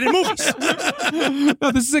 I just had it in movies.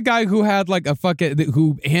 No, this is a guy who had like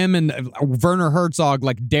him and Werner Herzog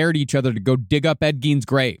like dared each other to go dig up Ed Gein's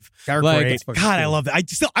grave. God, I love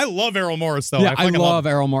that. I love Errol Morris though. Yeah, I love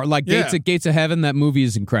Errol Morris. Like Gates of Heaven, that movie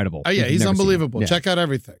is incredible. Oh yeah, he's unbelievable. Check out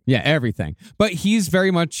everything. Yeah, everything. But he's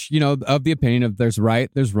very much, of the opinion of there's right,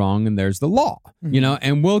 there's wrong, and there's the law.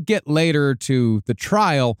 And we'll get later to the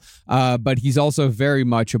trial, but he's also very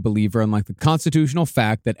much a believer in like the constitutional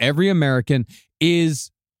fact that every American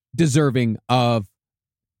is deserving of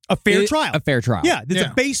a fair trial. A fair trial. Yeah, there's a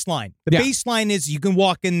baseline. The baseline is you can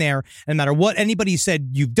walk in there, and no matter what anybody said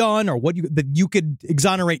you've done or that you could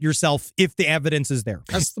exonerate yourself if the evidence is there.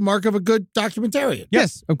 That's the mark of a good documentarian.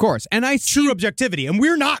 Yes, of course. And I see true objectivity, and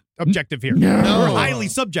we're not objective here. No. We're highly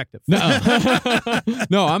subjective. No,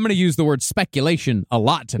 I'm going to use the word speculation a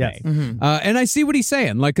lot today. Yes. And I see what he's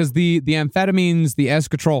saying. Like, because the amphetamines, the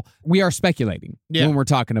escatrol, we are speculating when we're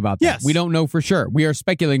talking about that. Yes. We don't know for sure. We are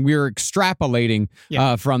speculating. We are extrapolating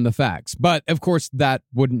from the facts. But, of course, that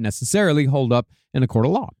wouldn't necessarily hold up in a court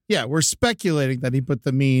of law. Yeah, we're speculating that he put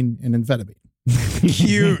the mean in amphetamine.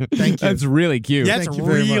 Cute. Thank you. That's really cute. That's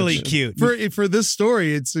really cute. For this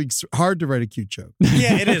story, it's hard to write a cute joke.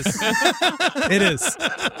 Yeah, it is. It is.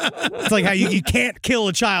 It's like how you can't kill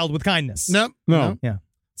a child with kindness. Nope. No. Yeah.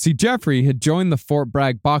 See, Jeffrey had joined the Fort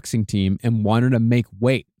Bragg boxing team and wanted to make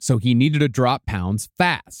weight, so he needed to drop pounds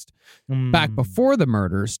fast. Back before the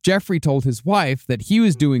murders, Jeffrey told his wife that he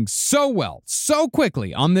was doing so well, so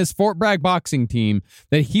quickly on this Fort Bragg boxing team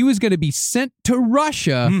that he was going to be sent to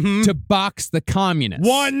Russia to box the communists.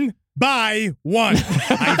 One by one.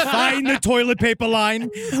 I find the toilet paper line.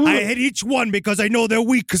 I hit each one because I know they're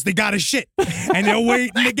weak because they got a shit. And they're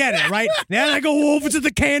waiting to get it, right? Then I go over to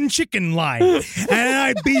the canned chicken line. And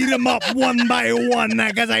I beat them up one by one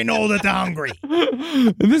because I know that they're hungry.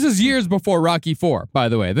 And this is years before Rocky IV, by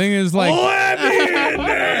the way. The thing is like... Let me in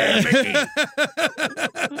there, Mickey.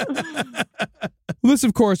 This,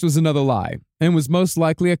 of course, was another lie and was most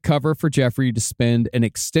likely a cover for Jeffrey to spend an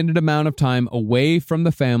extended amount of time away from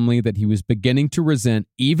the family that he was beginning to resent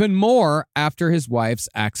even more after his wife's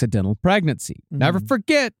accidental pregnancy. Never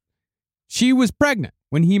forget, she was pregnant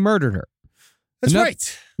when he murdered her. That's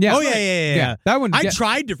right. Yeah. Oh, yeah. That one. I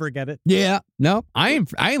tried to forget it. Yeah. No, I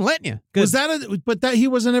ain't letting you. Was that he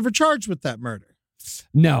wasn't ever charged with that murder?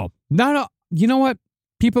 No. You know what?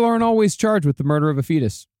 People aren't always charged with the murder of a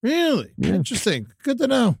fetus. Really? Yeah. Interesting. Good to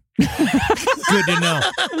know. Good to know.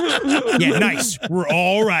 Yeah, nice. We're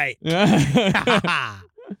all right.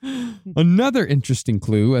 Another interesting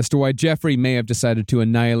clue as to why Jeffrey may have decided to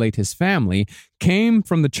annihilate his family came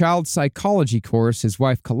from the child psychology course his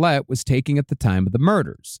wife Colette was taking at the time of the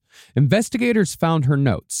murders. Investigators found her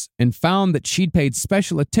notes and found that she'd paid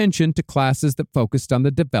special attention to classes that focused on the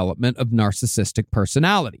development of narcissistic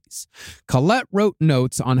personalities. Colette wrote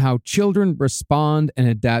notes on how children respond and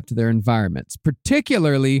adapt to their environments,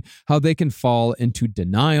 particularly how they can fall into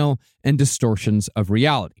denial and distortions of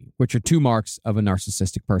reality, which are two marks of a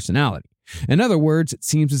narcissistic personality. In other words, it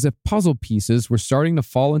seems as if puzzle pieces were starting to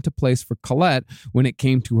fall into place for Colette when it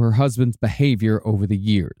came to her husband's behavior over the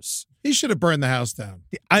years. He should have burned the house down.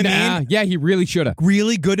 I mean, yeah, he really should have.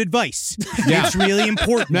 Really good advice. Yeah. It's really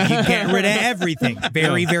important. You get rid of everything.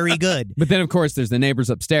 Very, very good. But then, of course, there's the neighbors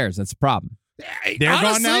upstairs. That's the problem. They're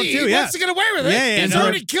gone now, too. He Yeah. wants to get away with it. Yeah, He's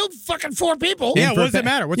already killed fucking 4 people. Yeah, what does it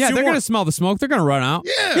matter? What's they're two going more? to smell the smoke. They're going to run out.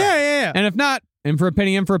 Yeah. And if not, in for a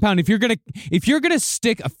penny, in for a pound. If you're gonna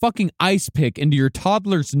stick a fucking ice pick into your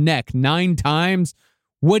toddler's neck 9 times,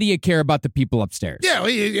 what do you care about the people upstairs? Yeah,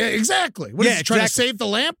 exactly. What is he trying to save the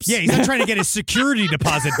lamps? Yeah, he's not trying to get his security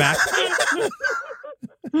deposit back.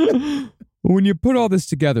 When you put all this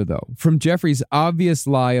together, though, from Jeffrey's obvious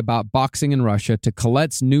lie about boxing in Russia to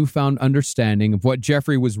Colette's newfound understanding of what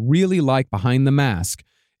Jeffrey was really like behind the mask,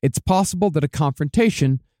 it's possible that a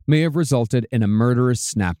confrontation may have resulted in a murderous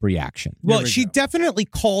snap reaction. Well, she definitely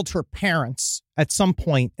called her parents at some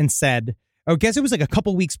point and said, I guess it was like a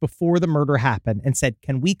couple weeks before the murder happened, and said,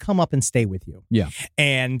 can we come up and stay with you? Yeah.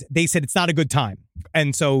 And they said it's not a good time.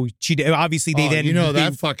 And so she obviously they then...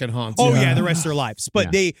 that fucking haunts Oh, you. yeah, the rest of their lives.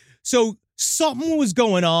 But so something was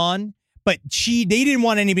going on, but they didn't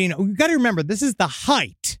want anybody to know. You got to remember, this is the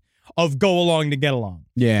height of go along to get along.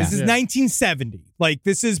 Yeah. This is 1970. Like,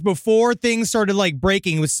 this is before things started, like,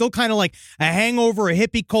 breaking. It was still kind of like a hangover, a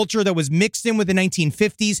hippie culture that was mixed in with the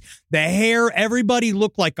 1950s. The hair, everybody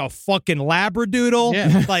looked like a fucking labradoodle.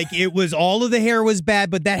 Yeah. Like, it was, all of the hair was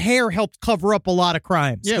bad, but that hair helped cover up a lot of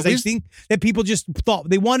crimes. Yeah, Because I think that people just thought,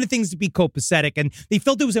 they wanted things to be copacetic, and they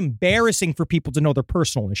felt it was embarrassing for people to know their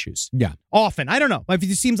personal issues. Yeah. Often. I don't know.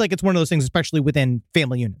 It seems like it's one of those things, especially within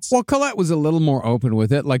family units. Well, Colette was a little more open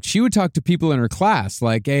with it. Like, she would talk to people in her class,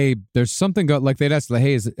 like, hey, there's something, like, they'd ask, like,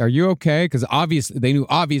 hey, are you okay? Because they knew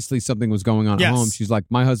obviously something was going on at home. She's like,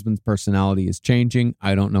 my husband's personality is changing.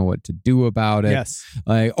 I don't know what to do about it. Yes.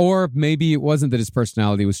 Or maybe it wasn't that his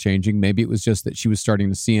personality was changing. Maybe it was just that she was starting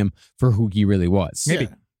to see him for who he really was. Maybe.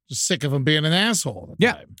 Just sick of him being an asshole.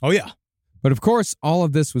 Time. Oh, yeah. But of course, all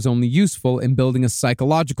of this was only useful in building a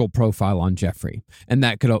psychological profile on Jeffrey, and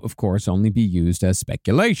that could, of course, only be used as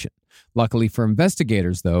speculation. Luckily for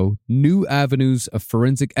investigators, though, new avenues of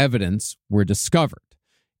forensic evidence were discovered.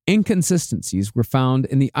 Inconsistencies were found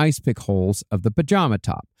in the ice pick holes of the pajama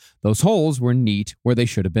top. Those holes were neat where they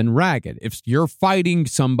should have been ragged. If you're fighting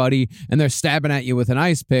somebody and they're stabbing at you with an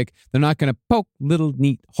ice pick, they're not going to poke little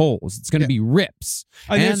neat holes. It's going to be rips.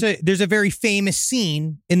 And there's a very famous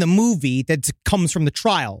scene in the movie that comes from the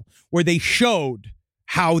trial where they showed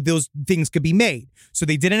how those things could be made. So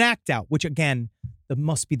they did an act out, which again, that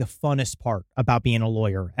must be the funnest part about being a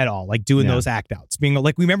lawyer at all, like doing those act outs. Being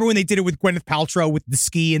like, remember when they did it with Gwyneth Paltrow with the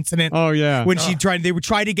ski incident? Oh yeah, when they would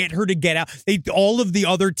try to get her to get out. All of the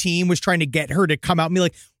other team was trying to get her to come out and be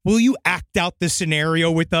like, "Will you act out the scenario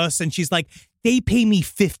with us?" And she's like, they pay me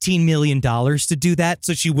 $15 million to do that,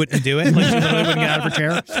 so she wouldn't do it. Like, she literally wouldn't get out of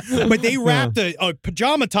her chair. But they wrapped a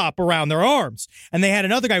pajama top around their arms, and they had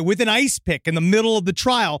another guy with an ice pick in the middle of the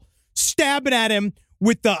trial stabbing at him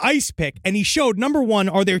with the ice pick, and he showed, number one,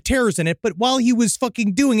 are there tears in it? But while he was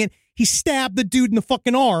fucking doing it, he stabbed the dude in the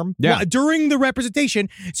fucking arm during the representation.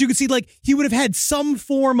 So you could see, like, he would have had some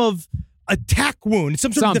form of attack wound,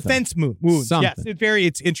 some sort of defense wound. Yes,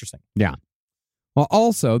 it's interesting. Yeah. Well,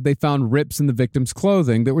 also, they found rips in the victim's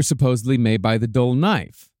clothing that were supposedly made by the dull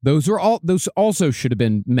knife. Those also should have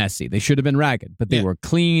been messy. They should have been ragged, but they were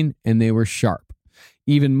clean and they were sharp.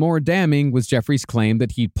 Even more damning was Jeffrey's claim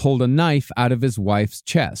that he pulled a knife out of his wife's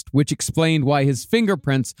chest, which explained why his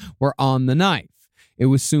fingerprints were on the knife. It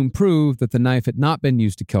was soon proved that the knife had not been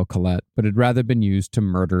used to kill Colette, but had rather been used to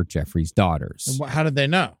murder Jeffrey's daughters. And how did they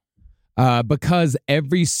know? Because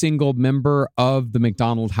every single member of the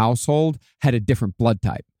MacDonald household had a different blood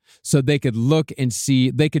type. So they could look and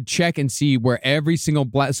see, they could check and see where every single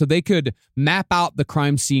blood, so they could map out the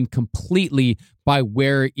crime scene completely by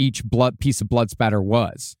where each piece of blood spatter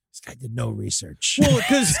was. This guy did no research. Well,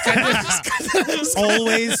 because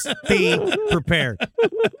always be prepared.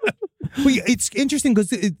 Well, it's interesting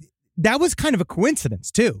because that was kind of a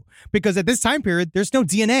coincidence, too, because at this time period, there's no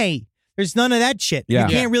DNA. There's none of that shit. Yeah.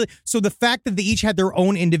 You can't really. So the fact that they each had their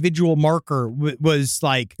own individual marker was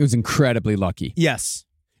like. It was incredibly lucky. Yes.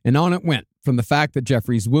 And on it went, from the fact that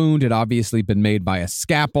Jeffrey's wound had obviously been made by a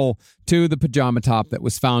scalpel to the pajama top that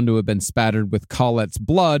was found to have been spattered with Colette's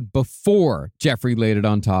blood before Jeffrey laid it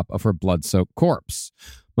on top of her blood-soaked corpse.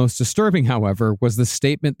 Most disturbing, however, was the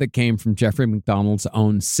statement that came from Jeffrey MacDonald's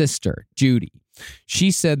own sister, Judy.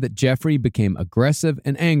 She said that Jeffrey became aggressive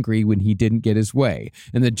and angry when he didn't get his way,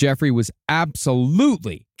 and that Jeffrey was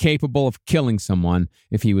absolutely capable of killing someone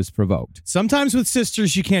if he was provoked. Sometimes with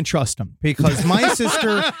sisters, you can't trust them, because my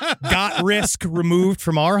sister got Risk removed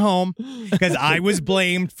from our home because I was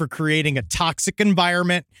blamed for creating a toxic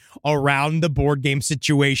environment around the board game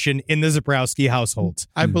situation in the Zabrowski household.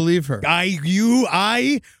 I believe her. I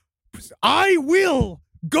will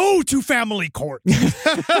go to family court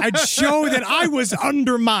and show that I was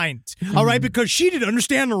undermined. All right, because she didn't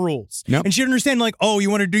understand the rules. Nope. And she didn't understand, like, oh,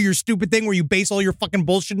 you want to do your stupid thing where you base all your fucking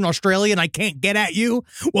bullshit in Australia and I can't get at you?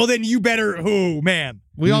 Well, then you better, oh, man.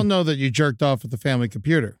 We all know that you jerked off at the family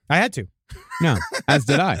computer. I had to. No, as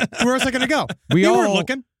did I. Where was I going to go? You weren't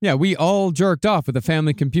looking. Yeah, we all jerked off with the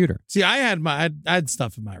family computer. See, I had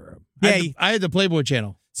stuff in my room. Yeah, I had the Playboy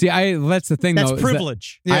channel. See, that's the thing, That's though.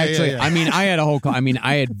 privilege. I had a whole,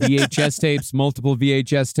 I had VHS tapes, multiple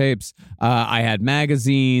VHS tapes. I had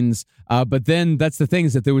magazines. But then that's the thing,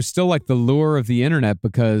 is that there was still like the lure of the internet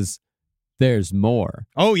because there's more.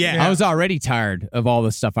 Oh, yeah. I was already tired of all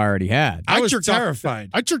the stuff I already had. I was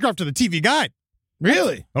terrified. I jerked off to the TV Guide.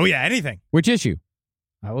 Really? Oh, yeah, anything. Which issue?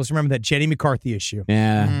 I always remember that Jenny McCarthy issue.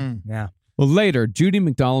 Yeah. Mm. Yeah. Well, later, Judy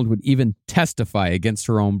MacDonald would even testify against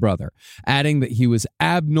her own brother, adding that he was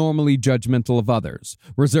abnormally judgmental of others,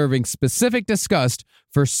 reserving specific disgust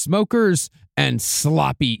for smokers and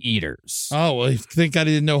sloppy eaters. Oh, well, you think I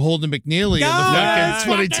didn't know Holden McNeely in the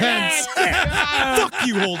fucking 2010s. Fuck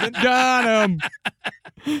you, Holden. Got him.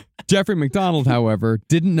 Jeffrey MacDonald, however,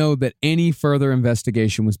 didn't know that any further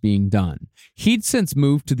investigation was being done. He'd since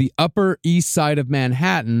moved to the Upper East Side of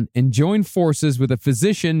Manhattan and joined forces with a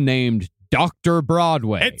physician named Dr.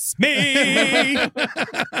 Broadway. It's me.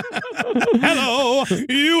 Hello,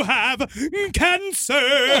 you have cancer.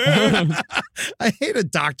 I hate a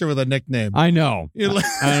doctor with a nickname. I know. I don't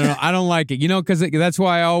know. I don't like it. You know, because that's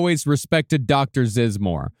why I always respected Dr.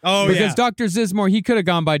 Zizmore. Oh, because Dr. Zizmore, he could have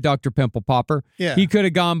gone by Dr. Pimple Popper. Yeah. He could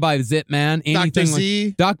have gone by Zip Man. Dr.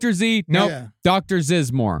 Z. Dr. Z? Nope. Yeah. Dr.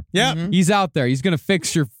 Zizmore. Yeah. Mm-hmm. He's out there. He's going to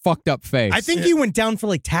fix your fucked up face. I think he went down for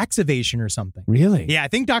like tax evasion or something. Really? Yeah, I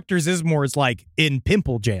think Dr. Zizmore is like in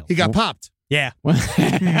pimple jail. He got popped. Yeah.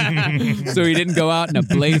 So he didn't go out in a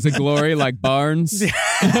blaze of glory like Barnes?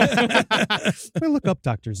 Let me look up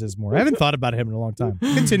Dr. Zizmore. I haven't thought about him in a long time.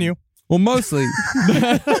 Continue. Well, mostly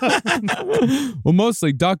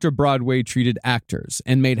Dr. Broadway treated actors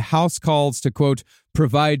and made house calls to, quote,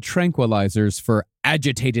 provide tranquilizers for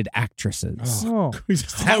agitated actresses. Oh.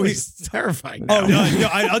 That was terrifying. Oh, no,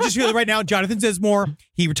 I'll just feel it right now. Jonathan Zizmore,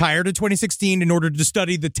 he retired in 2016 in order to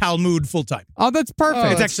study the Talmud full-time. Oh, that's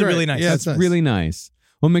perfect. It's actually really nice. Yeah, That's really nice.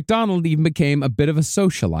 Well, MacDonald even became a bit of a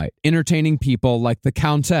socialite, entertaining people like the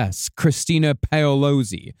Countess Christina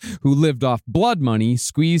Paolozzi, who lived off blood money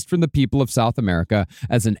squeezed from the people of South America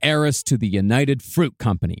as an heiress to the United Fruit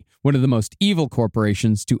Company, one of the most evil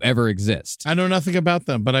corporations to ever exist. I know nothing about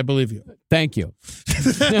them, but I believe you. Thank you.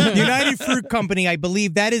 The United Fruit Company, I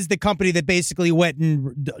believe that is the company that basically went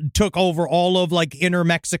and took over all of like inner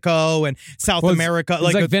Mexico and South America.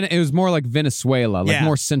 It was more like Venezuela, like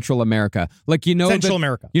more Central America. Like, Central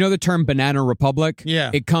America. You know the term Banana Republic?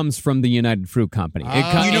 Yeah. It comes from the United Fruit Company.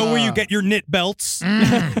 You know where you get your knit belts?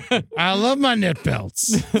 I love my knit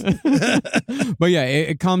belts. But yeah,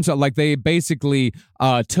 it comes like they basically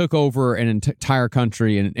took over an entire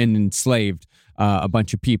country and enslaved a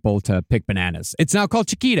bunch of people to pick bananas. It's now called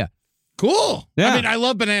Chiquita. Cool. Yeah. I mean, I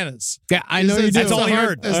love bananas. Yeah, I know you do. That's all I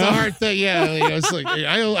heard. That's the hard thing. Yeah, it's like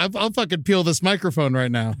I'll fucking peel this microphone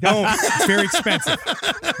right now. No, it's very expensive.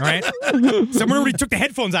 All right. Someone already took the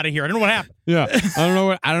headphones out of here. I don't know what happened. Yeah, I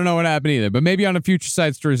don't know what happened either. But maybe on a future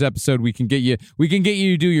Side Stories episode, we can get you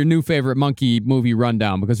to do your new favorite monkey movie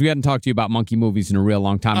rundown, because we hadn't talked to you about monkey movies in a real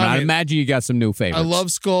long time. And I imagine you got some new favorites. I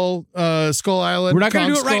love Skull Island. We're not going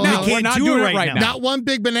to do it right now. We're not doing it right now. Not one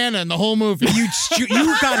big banana in the whole movie. You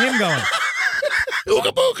got him going.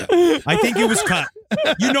 Ooga booga. I think it was cut.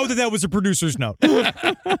 You know that was a producer's note.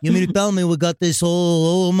 You mean to tell me we got this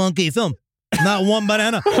whole monkey film? Not one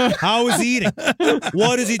banana. How is he eating?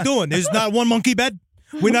 What is he doing? There's not one monkey bed?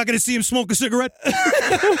 We're not going to see him smoke a cigarette?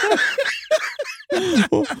 Well,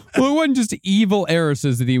 it wasn't just evil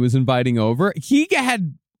heiresses that he was inviting over. He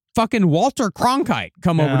had fucking Walter Cronkite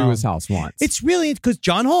come over to his house once. It's really because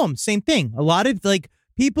John Holmes, same thing. A lot of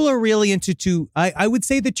people are really into I would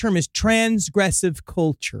say the term is transgressive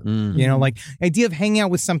culture. Mm-hmm. You know, like the idea of hanging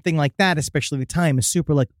out with something like that, especially the time, is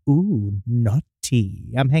super like, ooh, nutty.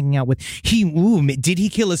 I'm hanging out with did he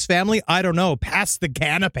kill his family? I don't know. Pass the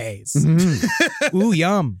canapes. Mm-hmm. Ooh,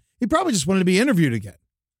 yum. He probably just wanted to be interviewed again.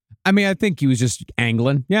 I mean, I think he was just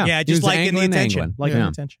angling. Yeah. Yeah, just liking the attention. The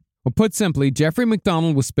attention. Well, put simply, Jeffrey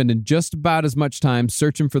MacDonald was spending just about as much time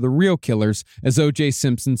searching for the real killers as O.J.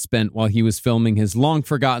 Simpson spent while he was filming his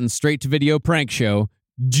long-forgotten straight-to-video prank show,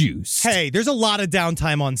 Juice. Hey, there's a lot of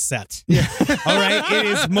downtime on set. Yeah. All right? It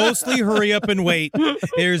is mostly hurry up and wait.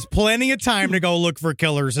 There's plenty of time to go look for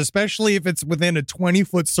killers, especially if it's within a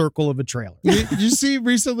 20-foot circle of a trailer. Did you see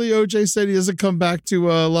recently OJ said he doesn't come back to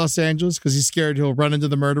Los Angeles because he's scared he'll run into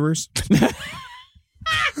the murderers?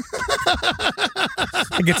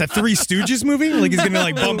 Like it's a Three Stooges movie? Like he's going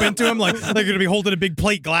to bump into him? Like they're going to be holding a big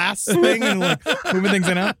plate glass thing and moving things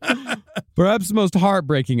in and out? Perhaps the most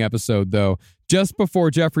heartbreaking episode, though, just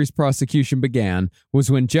before Jeffrey's prosecution began,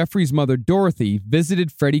 was when Jeffrey's mother, Dorothy,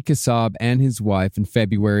 visited Freddie Kassab and his wife in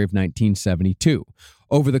February of 1972.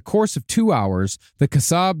 Over the course of 2 hours, the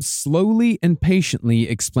Kassabs slowly and patiently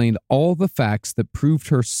explained all the facts that proved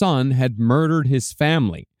her son had murdered his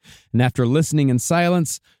family. And after listening in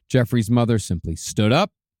silence, Jeffrey's mother simply stood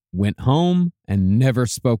up, went home, and never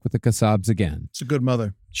spoke with the Kassabs again. It's a good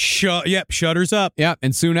mother. Shutters up. Yep,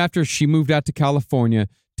 and soon after, she moved out to California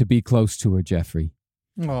to be close to her Jeffrey.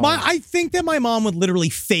 I think that my mom would literally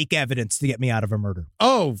fake evidence to get me out of a murder.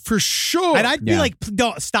 Oh, for sure. And I'd be like,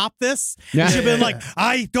 don't stop this. Yeah. She'd be like,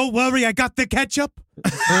 don't worry, I got the ketchup.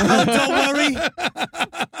 Don't worry.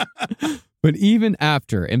 But even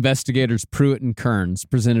after investigators Pruitt and Kearns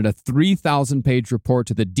presented a 3,000-page report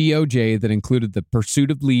to the DOJ that included the pursuit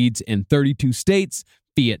of leads in 32 states,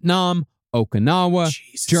 Vietnam, Okinawa,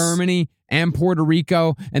 Germany, and Puerto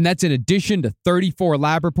Rico, and that's in addition to 34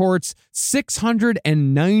 lab reports,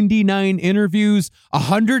 699 interviews,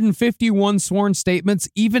 151 sworn statements.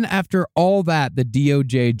 Even after all that, the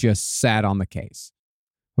DOJ just sat on the case.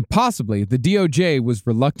 But possibly, the DOJ was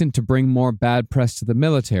reluctant to bring more bad press to the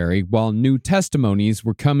military, while new testimonies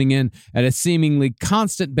were coming in at a seemingly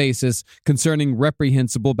constant basis concerning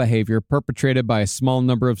reprehensible behavior perpetrated by a small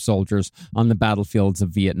number of soldiers on the battlefields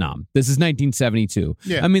of Vietnam. This is 1972.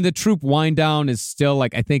 Yeah. I mean, the troop wind down is still,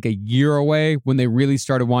 I think a year away when they really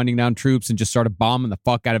started winding down troops and just started bombing the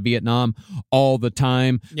fuck out of Vietnam all the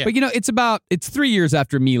time. Yeah. But, it's 3 years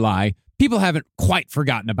after My Lai. People haven't quite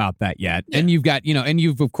forgotten about that yet. Yeah. And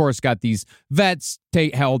you've of course got these vets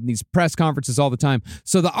held in these press conferences all the time.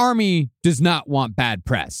 So the Army does not want bad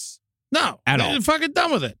press. No. At all. They're fucking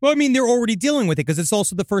done with it. Well, I mean, they're already dealing with it because it's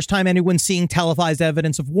also the first time anyone's seeing televised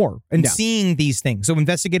evidence of war and seeing these things. So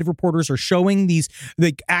investigative reporters are showing these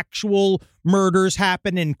actual murders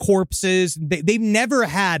happen and corpses. They've never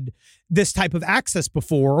had this type of access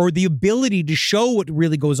before, or the ability to show what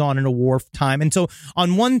really goes on in a wartime. And so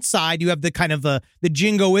on one side, you have the kind of the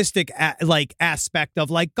jingoistic aspect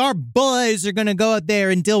of like, our boys are going to go out there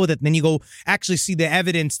and deal with it. And then you go actually see the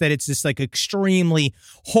evidence that it's this like extremely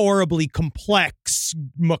horribly complex,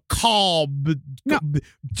 macabre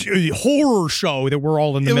horror show that we're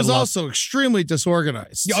all in the middle of. It was also extremely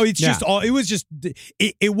disorganized. Oh, it's just all, it was just,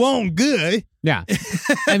 it won't good. Yeah.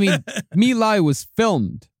 I mean, My Lai was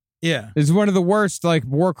filmed. Yeah. It's one of the worst like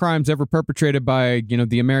war crimes ever perpetrated by,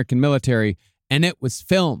 the American military, and it was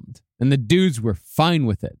filmed, and the dudes were fine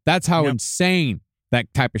with it. That's how insane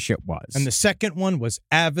that type of shit was. And the second one was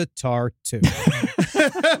Avatar 2.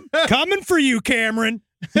 Coming for you, Cameron.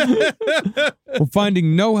 Well,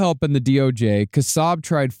 finding no help in the DOJ, Kassab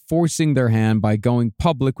tried forcing their hand by going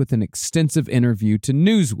public with an extensive interview to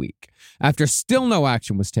Newsweek. After still no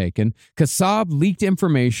action was taken, Kassab leaked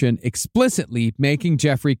information explicitly making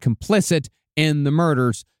Jeffrey complicit in the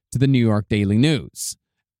murders to the New York Daily News.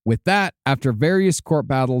 With that, after various court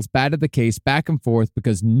battles batted the case back and forth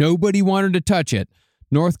because nobody wanted to touch it,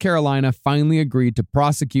 North Carolina finally agreed to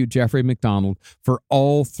prosecute Jeffrey MacDonald for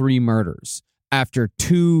all 3 murders after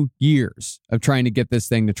 2 years of trying to get this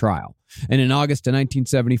thing to trial. And in August of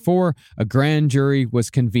 1974, a grand jury was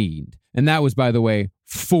convened. And that was, by the way,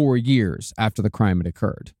 4 years after the crime had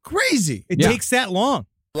occurred. Crazy. It takes that long.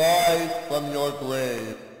 Rise from your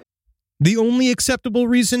grave. The only acceptable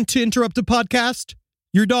reason to interrupt a podcast?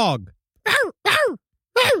 Your dog.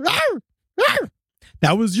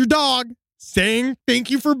 That was your dog saying thank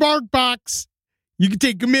you for BarkBox. You can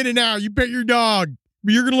take a minute now. You pet your dog.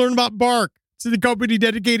 But you're going to learn about Bark. It's the company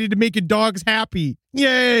dedicated to making dogs happy.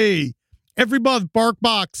 Yay! Every month,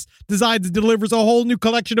 BarkBox designs and delivers a whole new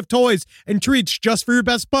collection of toys and treats just for your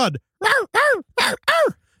best bud.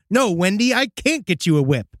 No, Wendy, I can't get you a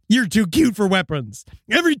whip. You're too cute for weapons.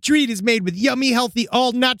 Every treat is made with yummy, healthy,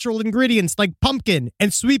 all-natural ingredients like pumpkin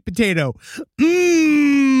and sweet potato.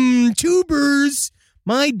 Tubers.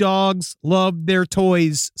 My dogs love their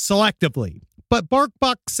toys selectively, but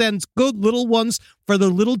BarkBox sends good little ones for their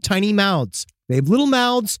little tiny mouths. They have little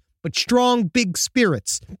mouths, but strong, big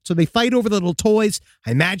spirits. So they fight over the little toys.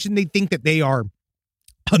 I imagine they think that they are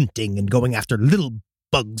hunting and going after little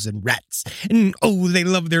bugs and rats. And they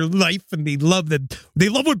love their life, and they love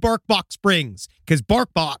what BarkBox brings, because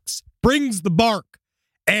BarkBox brings the bark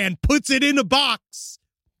and puts it in a box.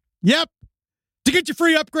 Yep. To get your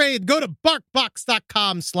free upgrade, go to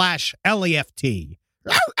barkbox.com/LEFT.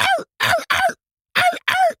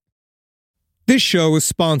 This show is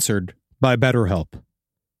sponsored by BetterHelp.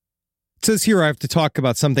 It says here I have to talk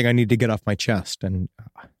about something I need to get off my chest, and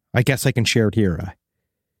I guess I can share it here.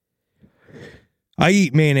 I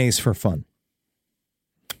eat mayonnaise for fun.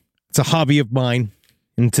 It's a hobby of mine,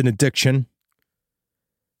 and it's an addiction.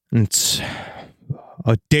 And it's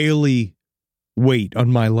a daily weight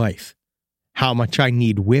on my life. How much I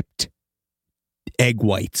need whipped egg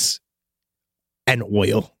whites and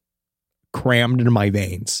oil crammed into my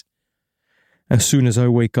veins as soon as I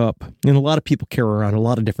wake up. And a lot of people carry around a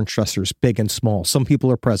lot of different stressors, big and small. Some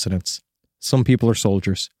people are presidents. Some people are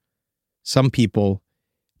soldiers. Some people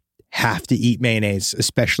have to eat mayonnaise,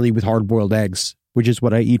 especially with hard-boiled eggs, which is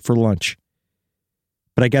what I eat for lunch.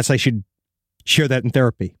 But I guess I should share that in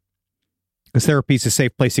therapy, because therapy is a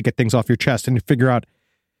safe place to get things off your chest and to figure out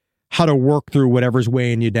how to work through whatever's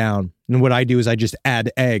weighing you down. And what I do is I just add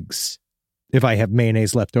eggs if I have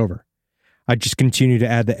mayonnaise left over. I just continue to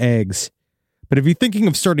add the eggs. But if you're thinking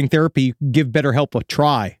of starting therapy, give BetterHelp a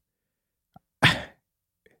try.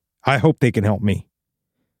 I hope they can help me.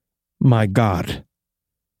 My God.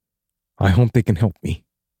 I hope they can help me.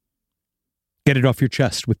 Get it off your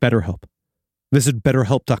chest with BetterHelp. Visit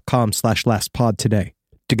BetterHelp.com/lastpod today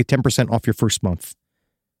to get 10% off your first month.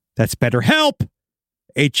 That's BetterHelp.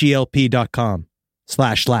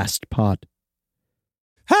 HELP.com/lastpod.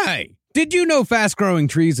 Hey, did you know Fast Growing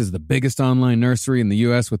Trees is the biggest online nursery in the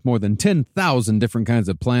U.S. with more than 10,000 different kinds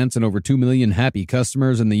of plants and over 2 million happy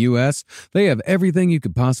customers in the U.S.? They have everything you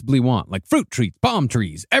could possibly want, like fruit trees, palm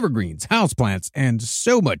trees, evergreens, houseplants, and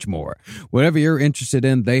so much more. Whatever you're interested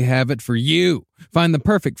in, they have it for you. Find the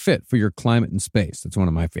perfect fit for your climate and space. That's one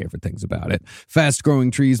of my favorite things about it. Fast Growing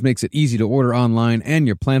Trees makes it easy to order online, and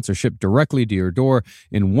your plants are shipped directly to your door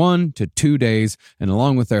in 1 to 2 days. And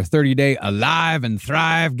along with their 30-day Alive and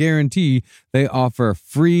Thrive guarantee, they offer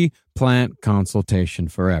free plant consultation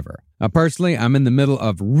forever. Now, personally, I'm in the middle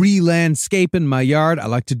of re-landscaping my yard. I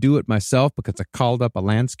like to do it myself because I called up a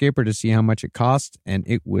landscaper to see how much it costs, and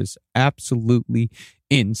it was absolutely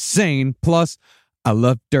insane. Plus, I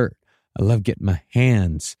love dirt. I love getting my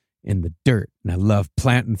hands in the dirt, and I love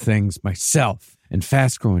planting things myself. And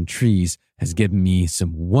Fast Growing Trees has given me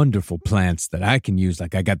some wonderful plants that I can use.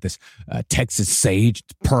 Like I got this Texas sage,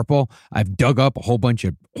 it's purple. I've dug up a whole bunch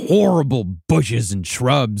of horrible bushes and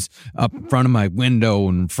shrubs up in front of my window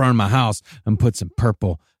and in front of my house and put some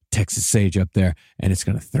purple Texas sage up there, and it's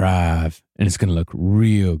going to thrive, and it's going to look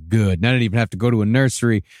real good. And I didn't even have to go to a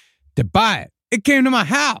nursery to buy it. It came to my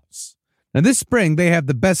house. Now, this spring, they have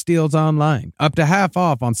the best deals online, up to half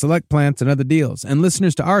off on select plants and other deals. And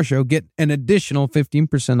listeners to our show get an additional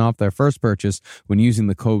 15% off their first purchase when using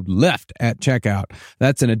the code LEFT at checkout.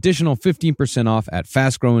 That's an additional 15% off at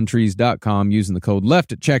fastgrowingtrees.com using the code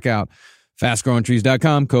LEFT at checkout.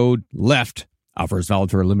 Fastgrowingtrees.com, code LEFT. Offers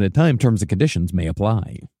valid for a limited time. Terms and conditions may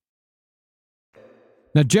apply.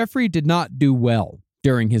 Now, Jeffrey did not do well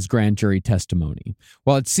during his grand jury testimony.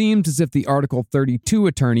 While it seemed as if the Article 32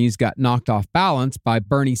 attorneys got knocked off balance by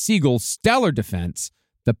Bernie Siegel's stellar defense,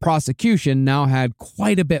 the prosecution now had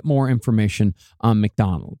quite a bit more information on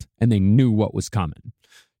MacDonald, and they knew what was coming.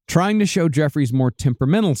 Trying to show Jeffrey's more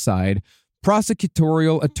temperamental side,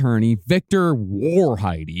 prosecutorial attorney Victor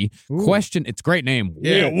Warheide questioned... It's a great name.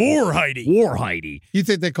 Yeah, Warheide. Warheide. You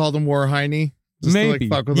think they called him Warheide? Just Maybe.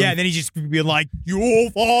 To, like, fuck with Yeah, him? then he just be like, you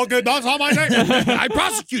fucking, that's not my name. I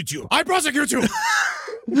prosecute you. I prosecute you.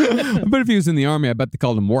 But if he was in the army, I bet they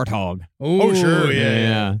called him Warthog. Oh, sure,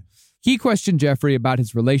 yeah. He questioned Jeffrey about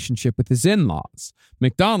his relationship with his in-laws.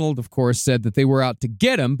 MacDonald, of course, said that they were out to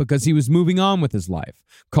get him because he was moving on with his life,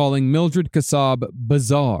 calling Mildred Kassab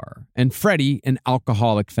bizarre and Freddie an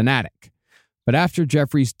alcoholic fanatic. But after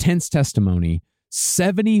Jeffrey's tense testimony,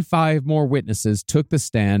 75 more witnesses took the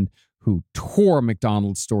stand who tore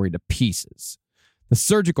MacDonald's story to pieces. The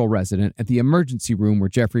surgical resident at the emergency room where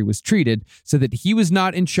Jeffrey was treated said that he was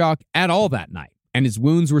not in shock at all that night, and his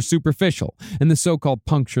wounds were superficial, and the so-called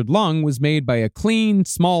punctured lung was made by a clean,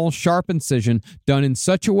 small, sharp incision done in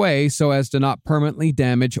such a way so as to not permanently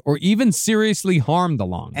damage or even seriously harm the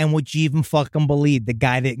lung. And would you even fucking believe the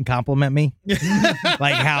guy didn't compliment me?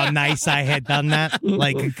 Like how nice I had done that?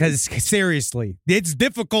 Like, because seriously, it's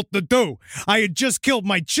difficult to do. I had just killed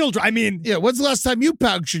my children. I mean... Yeah, when's the last time you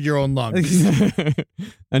punctured your own lung?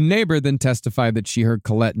 A neighbor then testified that she heard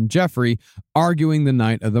Colette and Jeffrey arguing the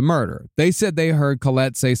night of the murder. They said they heard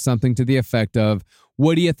Colette say something to the effect of,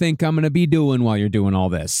 "What do you think I'm going to be doing while you're doing all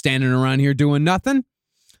this? Standing around here doing nothing?"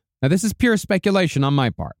 Now, this is pure speculation on my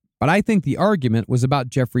part, but I think the argument was about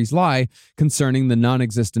Jeffrey's lie concerning the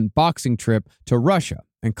non-existent boxing trip to Russia.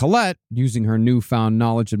 And Colette, using her newfound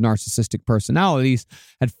knowledge of narcissistic personalities,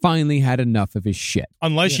 had finally had enough of his shit.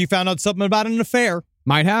 Unless she found out something about an affair.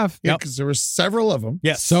 Might have. Yeah, because there were several of them.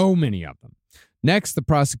 Yes. So many of them. Next, the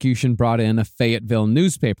prosecution brought in a Fayetteville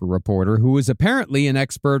newspaper reporter who was apparently an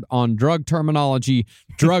expert on drug terminology,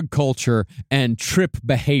 drug culture, and trip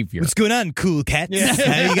behavior. What's going on, cool cats? Yeah.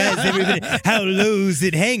 How you guys, everybody, how low's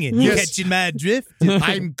it hanging? You catching my drift?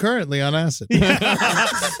 I'm currently on acid.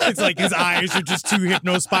 It's like his eyes are just two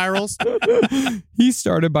hypno spirals. He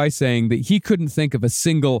started by saying that he couldn't think of a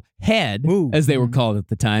single head, as they were called at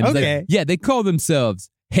the time. Okay. Yeah, they call themselves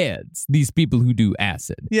heads, these people who do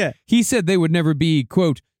acid. Yeah. He said they would never be,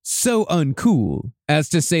 quote, so uncool as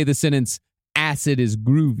to say the sentence, acid is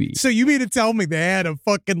groovy. So you mean to tell me they had a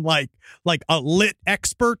fucking like a lit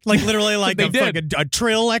expert, like literally like They a did. fucking a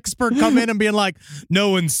trill expert come in and being like,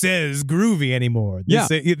 no one says groovy anymore. Yeah.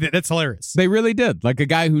 That's hilarious. They really did, like a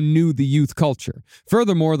guy who knew the youth culture.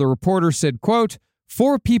 Furthermore, the reporter said, quote,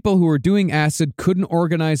 4 people who were doing acid couldn't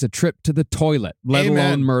organize a trip to the toilet, let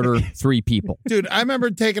alone murder 3 people. Dude, I remember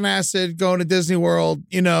taking acid, going to Disney World,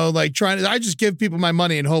 like I just give people my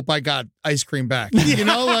money and hope I got ice cream back. You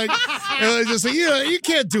know, like, it was just like, you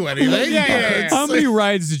can't do anything. How many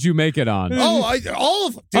rides did you make it on? Oh, all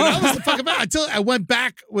of them. Dude, I was the fucking man. Until I went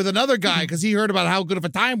back with another guy because he heard about how good of a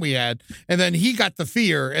time we had, and then he got the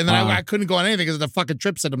fear, and then I couldn't go on anything because the fucking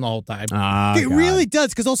trip set him the whole time. It really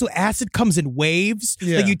does, because also acid comes in waves.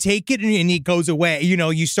 Yeah. Like you take it and it goes away.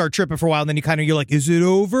 You start tripping for a while, and then you're like, is it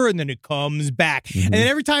over? And then it comes back. And then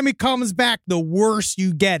every time it comes back, the worse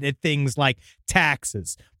you get at things like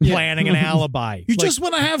taxes, planning an alibi. You just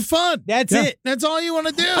want to have fun. That's it. That's all you want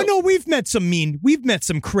to do. I know we've met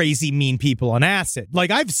some crazy mean people on acid.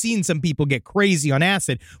 Like I've seen some people get crazy on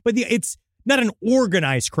acid, but it's not an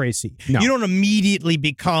organized crazy. No. You don't immediately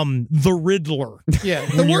become the Riddler. Yeah.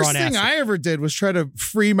 The worst thing I ever did was try to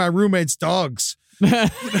free my roommate's dogs.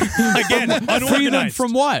 Again, unorganized. Free them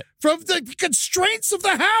from what? From the constraints of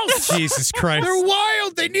the house. Jesus Christ. They're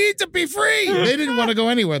wild. They need to be free. They didn't want to go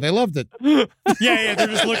anywhere. They loved it. Yeah. They're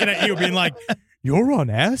just looking at you being like, You're on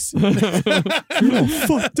acid? You're all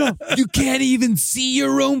fucked up. You can't even see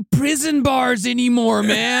your own prison bars anymore,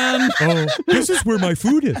 man. Oh, this is where my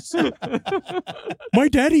food is. My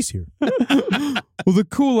daddy's here. Well, the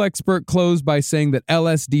cool expert closed by saying that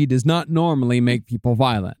LSD does not normally make people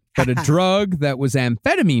violent, but a drug that was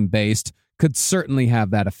amphetamine-based could certainly have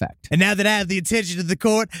that effect. And now that I have the attention of the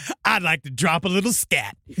court, I'd like to drop a little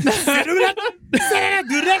scat.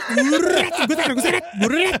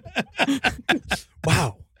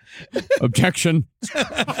 Wow. Objection.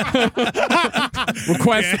 Request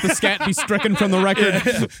that the scat be stricken from the record.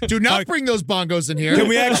 Do not bring those bongos in here. Can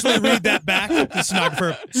we actually read that back? The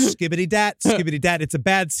stenographer, skibbity dat, skibbity dat. It's a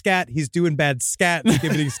bad scat. He's doing bad scat.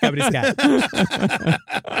 Skibbity, skibbity scat.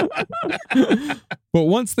 But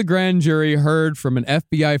once the grand jury heard from an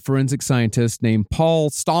FBI forensic scientist named Paul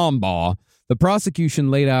Stombaugh, the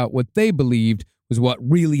prosecution laid out what they believed was what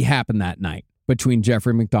really happened that night between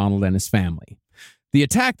Jeffrey MacDonald and his family. The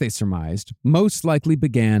attack, they surmised, most likely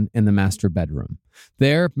began in the master bedroom.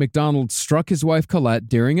 There, MacDonald struck his wife Colette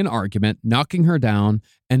during an argument, knocking her down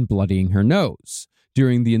and bloodying her nose.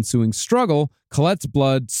 During the ensuing struggle, Colette's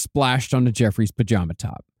blood splashed onto Jeffrey's pajama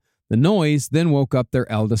top. The noise then woke up their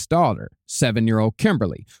eldest daughter, 7-year-old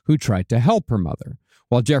Kimberly, who tried to help her mother.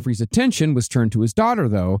 While Jeffrey's attention was turned to his daughter,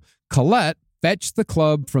 though, Colette fetched the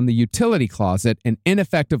club from the utility closet and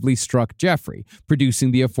ineffectively struck Jeffrey,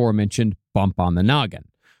 producing the aforementioned bump on the noggin.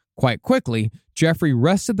 Quite quickly, Jeffrey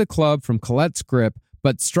wrested the club from Colette's grip,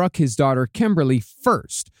 but struck his daughter Kimberly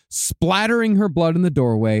first, splattering her blood in the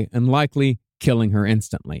doorway and likely killing her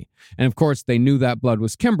instantly. And of course, they knew that blood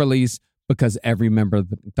was Kimberly's because every member of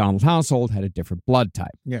the MacDonald household had a different blood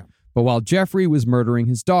type. Yeah. But while Jeffrey was murdering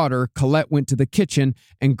his daughter, Colette went to the kitchen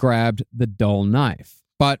and grabbed the dull knife,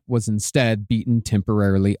 but was instead beaten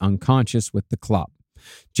temporarily unconscious with the club.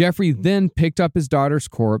 Jeffrey then picked up his daughter's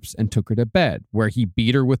corpse and took her to bed, where he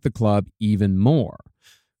beat her with the club even more.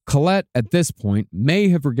 Colette, at this point, may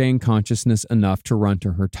have regained consciousness enough to run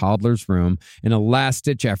to her toddler's room in a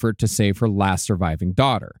last-ditch effort to save her last surviving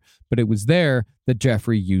daughter, but it was there that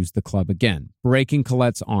Jeffrey used the club again, breaking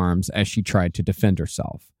Colette's arms as she tried to defend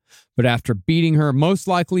herself. But after beating her most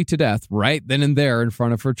likely to death right then and there in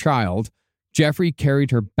front of her child, Jeffrey carried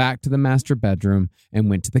her back to the master bedroom and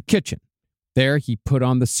went to the kitchen. There, he put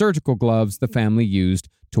on the surgical gloves the family used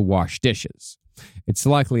to wash dishes. It's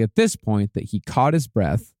likely at this point that he caught his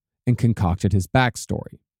breath and concocted his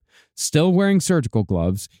backstory. Still wearing surgical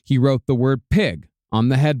gloves, he wrote the word pig on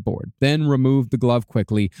the headboard, then removed the glove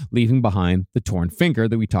quickly, leaving behind the torn finger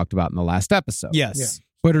that we talked about in the last episode. Yes. Yeah.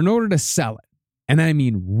 But in order to sell it, and I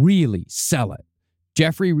mean really sell it,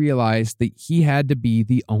 Jeffrey realized that he had to be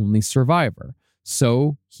the only survivor.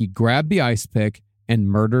 So he grabbed the ice pick and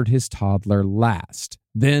murdered his toddler last,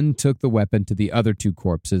 then took the weapon to the other two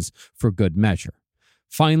corpses for good measure.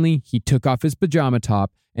 Finally, he took off his pajama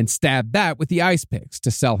top and stabbed that with the ice picks to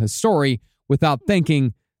sell his story without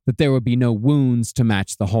thinking that there would be no wounds to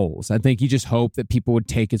match the holes. I think he just hoped that people would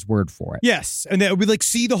take his word for it. Yes, and that would be like,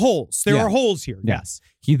 see the holes. There are holes here. Yes.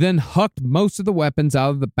 He then hucked most of the weapons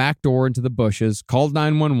out of the back door into the bushes, called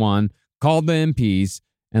 911, called the MPs,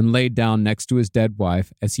 and laid down next to his dead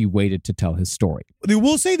wife as he waited to tell his story. They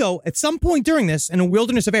will say, though, at some point during this, in a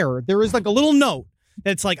wilderness of error, there is like a little note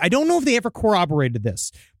that's like, I don't know if they ever corroborated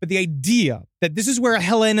this, but the idea that this is where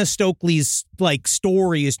Helena Stokely's like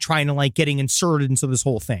story is trying to like getting inserted into this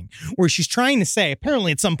whole thing, where she's trying to say,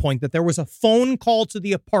 apparently at some point, that there was a phone call to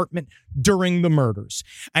the apartment during the murders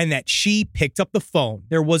and that she picked up the phone.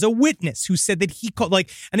 There was a witness who said that he called, like,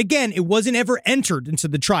 and again, it wasn't ever entered into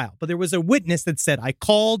the trial, but there was a witness that said, I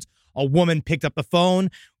called. A woman picked up the phone,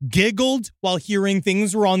 giggled while hearing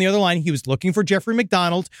things were on the other line. He was looking for Jeffrey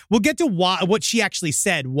MacDonald. We'll get to what she actually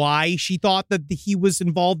said, why she thought that he was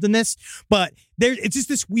involved in this. But it's just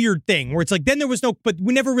this weird thing where it's like, then there was no, but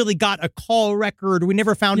we never really got a call record. We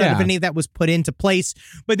never found out if any of that was put into place.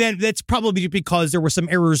 But then that's probably because there were some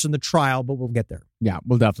errors in the trial, but we'll get there. Yeah,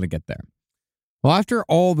 we'll definitely get there. Well, after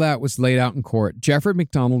all that was laid out in court, Jeffrey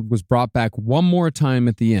MacDonald was brought back one more time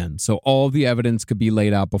at the end, so all the evidence could be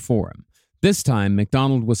laid out before him. This time,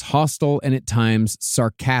 MacDonald was hostile and at times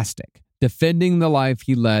sarcastic, defending the life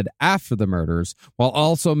he led after the murders, while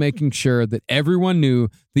also making sure that everyone knew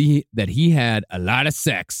that he had a lot of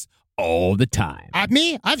sex all the time.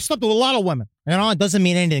 I've slept with a lot of women. You know, it doesn't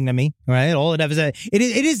mean anything to me, right? All it ever said,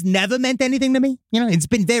 it has never meant anything to me. You know, it's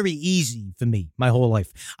been very easy for me my whole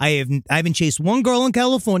life. I haven't chased one girl in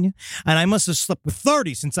California, and I must have slept with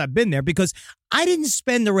 30 since I've been there because I didn't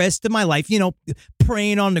spend the rest of my life, you know,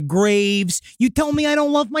 praying on the graves. You tell me I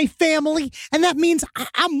don't love my family, and that means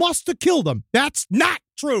I must have killed them. That's not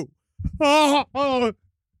true.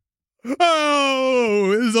 Oh,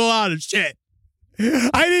 there's a lot of shit.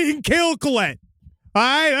 I didn't kill Colette.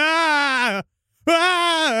 And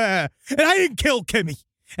I didn't kill Kimmy.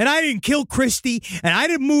 And I didn't kill Christy. And I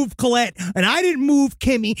didn't move Colette. And I didn't move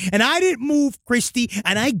Kimmy. And I didn't move Christy.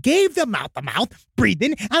 And I gave them mouth-to-mouth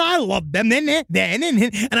breathing. And I loved them then,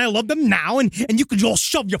 and I love them now. And you can all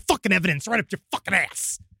shove your fucking evidence right up your fucking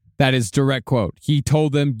ass. That is direct quote. He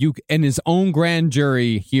told them, you in his own grand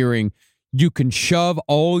jury hearing, you can shove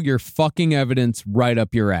all your fucking evidence right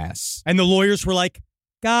up your ass. And the lawyers were like,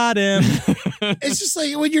 got him. It's just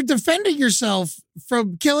like when you're defending yourself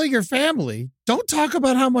from killing your family, don't talk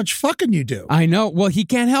about how much fucking you do. I know. Well, he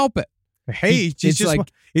can't help it. Hey,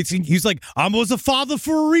 he's like, I was a father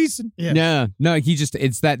for a reason. Yeah. No,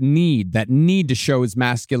 it's that need to show his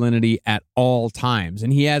masculinity at all times.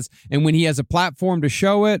 And when he has a platform to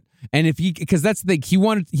show it, and because that's the thing, he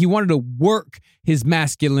wanted to work his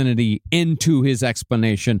masculinity into his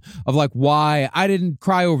explanation of like why I didn't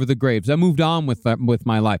cry over the graves. I moved on with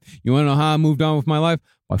my life. You want to know how I moved on with my life?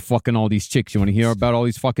 By fucking all these chicks. You want to hear about all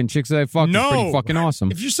these fucking chicks that I fucked? No. It's pretty fucking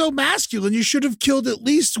awesome. If you're so masculine, you should have killed at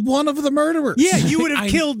least one of the murderers. Yeah, you would have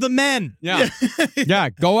killed the men. Yeah. Yeah,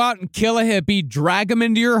 go out and kill a hippie, drag him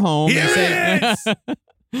into your home. Yes. At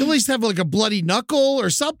least have like a bloody knuckle or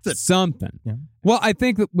something. Something. Yeah. Well, I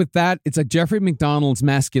think that with that, it's like Jeffrey MacDonald's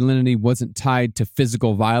masculinity wasn't tied to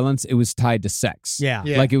physical violence. It was tied to sex. Yeah.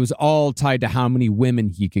 Like it was all tied to how many women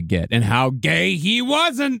he could get and how gay he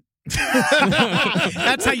wasn't.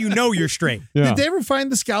 That's how you know you're straight. Yeah. Did they ever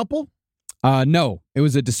find the scalpel? No, it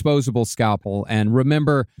was a disposable scalpel. And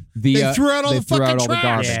remember, they threw out all the fucking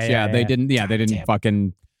trash. Garbage. They didn't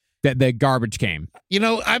fucking. The garbage came. You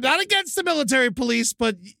know, I'm not against the military police,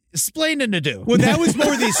 but explaining to do. Well, that was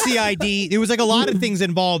more the CID. There was like a lot of things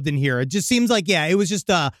involved in here. It just seems like, it was just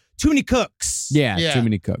too many cooks. Yeah, too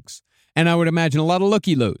many cooks. And I would imagine a lot of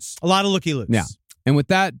looky-loos. Yeah. And with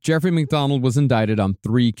that, Jeffrey MacDonald was indicted on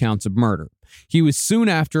 3 counts of murder. He was soon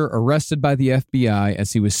after arrested by the FBI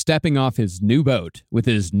as he was stepping off his new boat with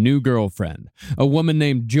his new girlfriend, a woman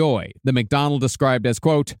named Joy, that MacDonald described as,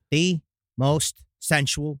 quote, the most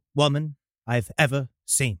sensual woman I've ever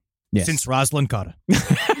seen since Rosalind Carter.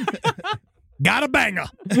 Got a banger.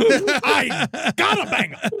 I got a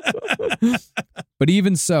banger. But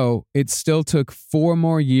even so, it still took 4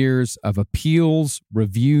 more years of appeals,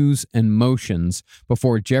 reviews, and motions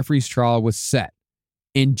before Jeffrey's trial was set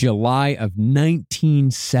in July of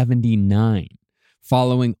 1979,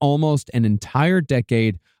 following almost an entire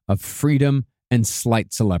decade of freedom and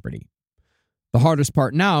slight celebrity. The hardest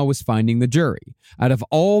part now was finding the jury. Out of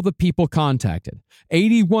all the people contacted,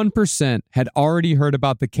 81% had already heard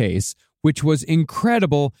about the case, which was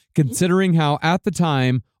incredible considering how, at the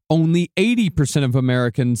time, only 80% of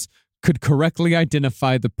Americans could correctly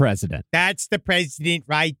identify the president. That's the president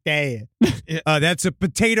right there. That's a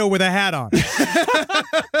potato with a hat on.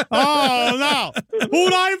 Oh, no.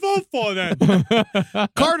 Who'd I vote for then?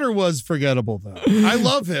 Carter was forgettable, though. I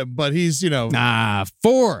love him, but he's,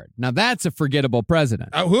 Ford. Now, that's a forgettable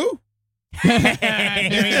president. Who?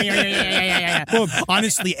 Well,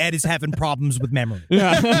 honestly, Ed is having problems with memory.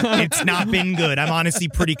 It's not been good. I'm honestly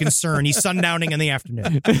pretty concerned. He's sundowning in the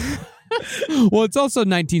afternoon. Well, it's also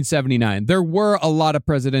 1979. There were a lot of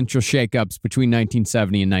presidential shakeups between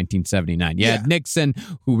 1970 and 1979. You had Nixon,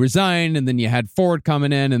 who resigned, and then you had Ford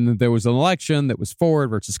coming in, and then there was an election that was Ford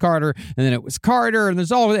versus Carter, and then it was Carter, and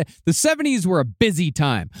there's all of that. The 70s were a busy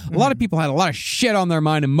time. A lot of people had a lot of shit on their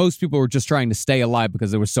mind, and most people were just trying to stay alive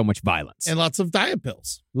because there was so much violence. And lots of diet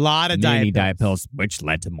pills. Many diet pills, which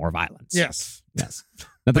led to more violence. Yes. Now,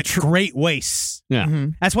 but great wastes. Yeah.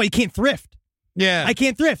 That's why you can't thrift. Yeah. I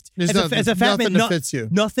can't thrift. As a fat man, fits you.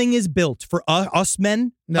 Nothing is built for us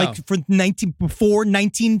men, like before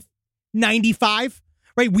 1995,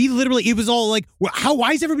 right? We literally, it was all like,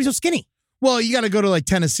 why is everybody so skinny? Well, you got to go to like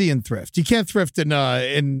Tennessee and thrift. You can't thrift in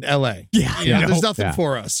L.A. Yeah. There's nothing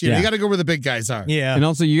for us. You got to go where the big guys are. Yeah. And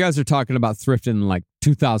also, you guys are talking about thrifting in like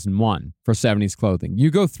 2001 for 70s clothing. You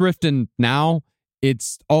go thrifting now,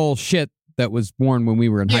 it's all shit that was worn when we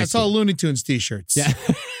were in high school. Yeah, it's all Looney Tunes t-shirts. Yeah.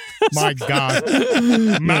 My God.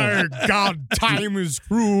 My God, time is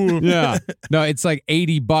cruel. Yeah. No, it's like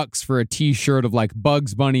 $80 for a t-shirt of like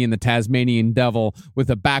Bugs Bunny and the Tasmanian Devil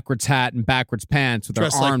with a backwards hat and backwards pants with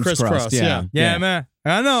Dressed their like arms crisscross, crossed. yeah. Yeah, man.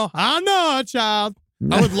 I know, child.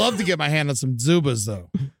 I would love to get my hand on some Zubas,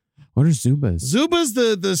 though. What are Zubas? Zubas,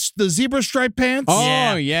 the zebra stripe pants?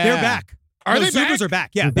 Oh, yeah. They're back. They Zubas back? are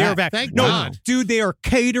back. Yeah, they are back. Thank no, God. dude, they are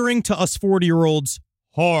catering to us 40-year-olds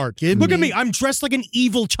hard. Look at me. I'm dressed like an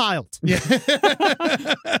evil child. Yeah.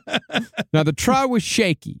 Now, the trial was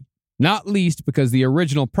shaky. not least because the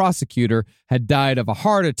original prosecutor had died of a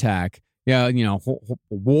heart attack. Yeah,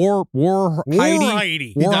 War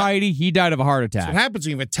Heidi. He died of a heart attack. That's what happens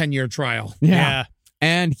when you have a 10-year trial. Yeah.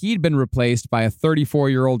 And he'd been replaced by a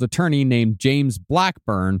 34-year-old attorney named James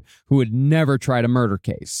Blackburn, who had never tried a murder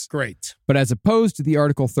case. Great. But as opposed to the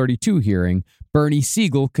Article 32 hearing, Bernie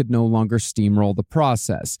Siegel could no longer steamroll the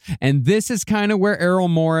process. And this is kind of where Errol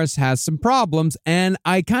Morris has some problems, and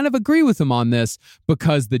I kind of agree with him on this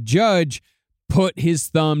because the judge put his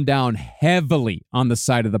thumb down heavily on the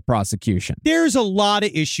side of the prosecution. There's a lot of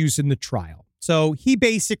issues in the trial. So he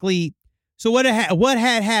basically... So what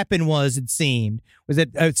had happened was, it seemed, was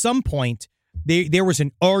that at some point there was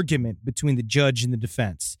an argument between the judge and the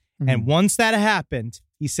defense. Mm-hmm. And once that happened,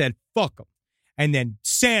 he said, fuck them. And then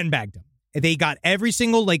sandbagged them. They got every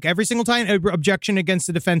single time objection against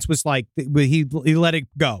the defense was like, he let it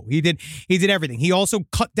go. He did everything. He also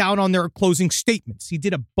cut down on their closing statements. He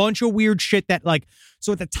did a bunch of weird shit that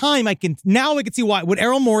so at the time I can see why. What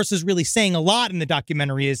Errol Morris is really saying a lot in the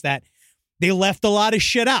documentary is that they left a lot of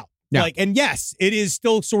shit out. Yeah. And yes, it is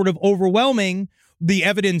still sort of overwhelming, the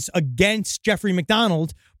evidence against Jeffrey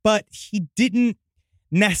MacDonald, but he didn't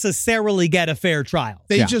necessarily get a fair trial.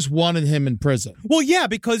 They just wanted him in prison. Well, yeah,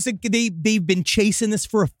 because they've been chasing this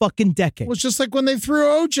for a fucking decade. Well, it's just like when they threw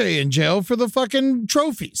OJ in jail for the fucking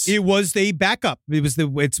trophies. It was the backup. They were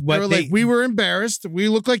like, we were embarrassed. We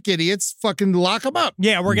look like idiots. Fucking lock him up.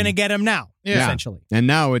 Yeah, we're going to get him now, essentially. And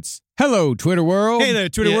now it's, hello, Twitter world. Hey there,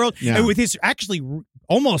 Twitter world. Yeah. And with his actually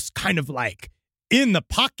almost kind of like in the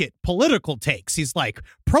pocket political takes. He's like,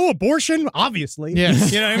 pro-abortion, obviously. Yeah.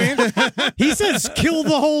 You know what I mean? He says, kill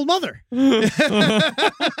the whole mother.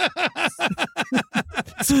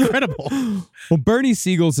 It's incredible. Well, Bernie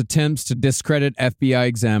Siegel's attempts to discredit FBI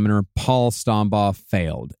examiner Paul Stombaugh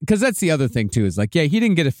failed. Because that's the other thing, too, is like, yeah, he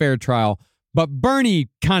didn't get a fair trial, but Bernie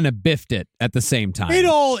kind of biffed it at the same time.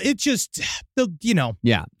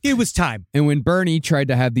 It was time. And when Bernie tried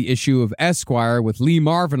to have the issue of Esquire with Lee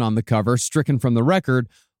Marvin on the cover stricken from the record,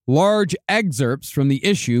 large excerpts from the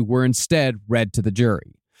issue were instead read to the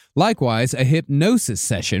jury. Likewise, a hypnosis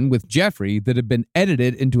session with Jeffrey that had been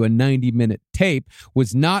edited into a 90-minute tape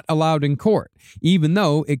was not allowed in court, even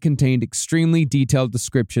though it contained extremely detailed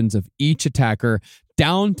descriptions of each attacker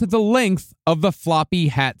down to the length of the floppy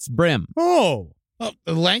hat's brim. Oh,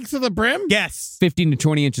 the length of the brim? Yes. 15 to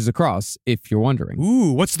 20 inches across, if you're wondering.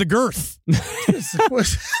 Ooh, what's the girth? What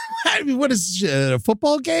is a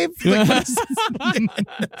football game? Well,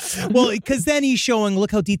 because then he's showing,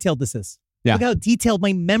 look how detailed this is. Yeah. Look how detailed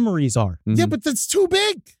my memories are. Mm-hmm. Yeah, but that's too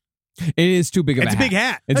big. It is too big of a hat. It's a big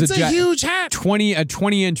hat. That's a huge hat. A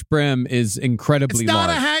 20-inch brim is incredibly large. It's not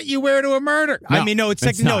a hat you wear to a murder. No,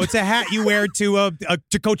 it's a hat you wear to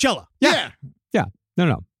Coachella. Yeah. Yeah.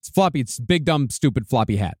 No. It's floppy. It's big, dumb, stupid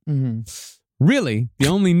floppy hat. Mm-hmm. Really, the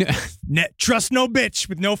only... Trust no bitch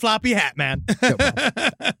with no floppy hat, man.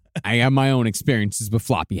 I have my own experiences with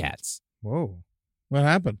floppy hats. Whoa. What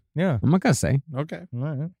happened? Yeah. I'm not going to say. Okay. All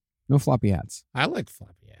right. No floppy hats. I like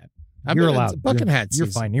floppy hat. You're allowed. Bucket hats. You're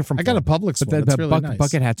fine. You're from I got a Publix one. It's really nice.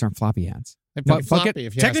 Bucket hats aren't floppy hats.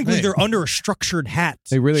 Technically, they're under a structured hat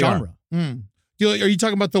they really genre. Are. Mm. Are you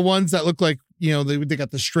talking about the ones that look like, they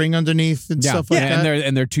got the string underneath and stuff like that?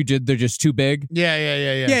 And they're just too big.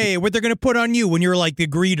 Yeah. What they're going to put on you when you're like the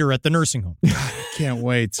greeter at the nursing home. Can't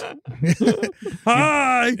wait.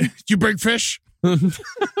 Hi. You bring fish? Let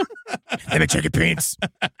me check your pants.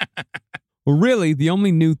 Well, really, the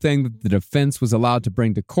only new thing that the defense was allowed to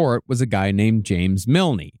bring to court was a guy named James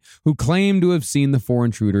Milne, who claimed to have seen the four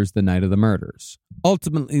intruders the night of the murders.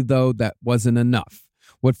 Ultimately, though, that wasn't enough.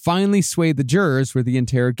 What finally swayed the jurors were the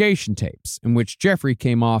interrogation tapes, in which Jeffrey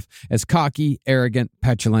came off as cocky, arrogant,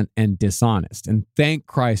 petulant, and dishonest. And thank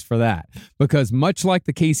Christ for that, because much like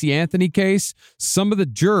the Casey Anthony case, some of the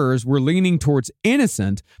jurors were leaning towards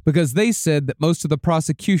innocent because they said that most of the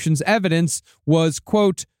prosecution's evidence was,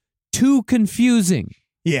 quote, too confusing.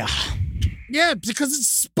 Yeah. Yeah, because it's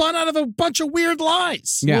spun out of a bunch of weird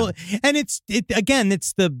lies. Yeah. Well, and it's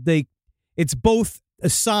both a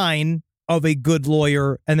sign of a good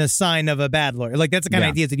lawyer and a sign of a bad lawyer. Like, that's the kind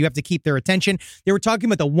of idea that you have to keep their attention. They were talking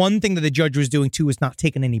about the one thing that the judge was doing too was not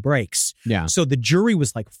taking any breaks. Yeah. So the jury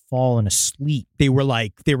was like falling asleep. They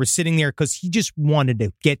were sitting there because he just wanted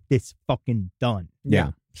to get this fucking done.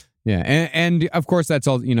 Yeah. And of course, that's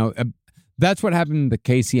all, that's what happened in the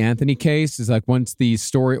Casey Anthony case is like once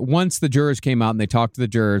the jurors came out and they talked to the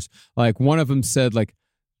jurors, like one of them said like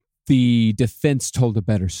the defense told a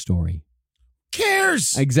better story. Cares?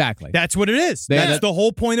 liars. Exactly. That's what it is. That's the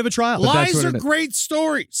whole point of a trial. Lies are great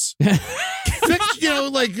stories.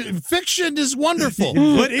 Fiction is wonderful.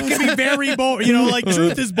 But it can be very boring.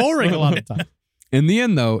 Truth is boring a lot of the time. In the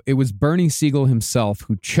end, though, it was Bernie Siegel himself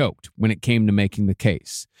who choked when it came to making the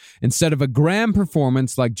case. Instead of a grand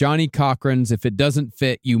performance like Johnny Cochran's "If it doesn't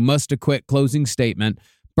fit, you must acquit" closing statement,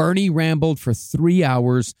 Bernie rambled for 3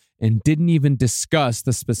 hours and didn't even discuss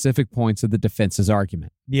the specific points of the defense's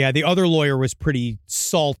argument. Yeah, the other lawyer was pretty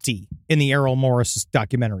salty in the Errol Morris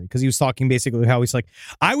documentary because he was talking basically how he's like,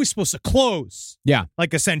 I was supposed to close. Yeah.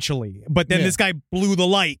 Like, essentially. But then this guy blew the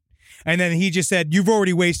light. And then he just said, you've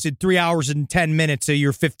already wasted 3 hours and 10 minutes of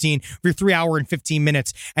your 3 hour and 15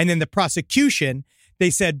 minutes. And then the prosecution, they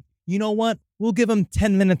said, you know what? We'll give them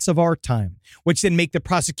 10 minutes of our time, which then make the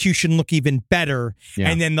prosecution look even better. Yeah.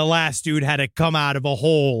 And then the last dude had to come out of a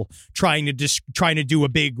hole trying to do a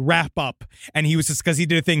big wrap up. And he was just, because he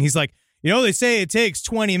did a thing, he's like, they say it takes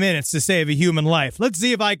 20 minutes to save a human life. Let's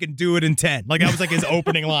see if I can do it in 10. Like, that was like his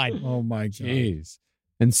opening line. Oh, my God. Jeez.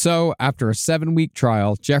 And so, after a 7-week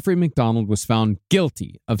trial, Jeffrey MacDonald was found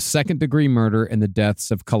guilty of second-degree murder in the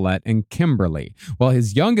deaths of Colette and Kimberly, while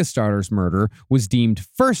his youngest daughter's murder was deemed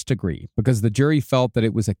first-degree because the jury felt that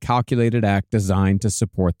it was a calculated act designed to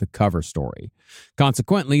support the cover story.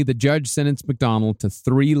 Consequently, the judge sentenced MacDonald to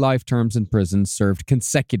 3 life terms in prison served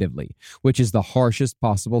consecutively, which is the harshest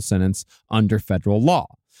possible sentence under federal law.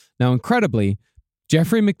 Now, incredibly,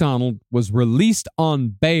 Jeffrey MacDonald was released on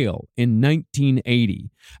bail in 1980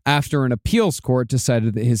 after an appeals court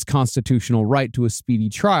decided that his constitutional right to a speedy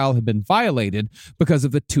trial had been violated because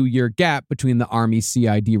of the 2-year gap between the Army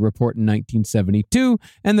CID report in 1972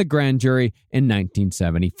 and the grand jury in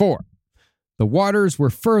 1974. The waters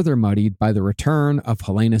were further muddied by the return of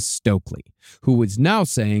Helena Stokely, who was now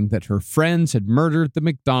saying that her friends had murdered the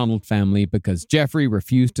MacDonald family because Jeffrey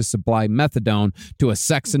refused to supply methadone to a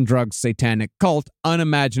sex and drugs satanic cult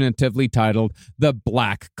unimaginatively titled the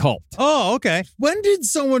Black Cult. Oh, okay. When did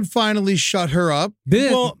someone finally shut her up?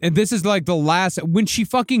 This is like the last, when she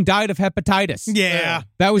fucking died of hepatitis. Yeah.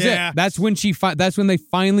 That was it. That's when they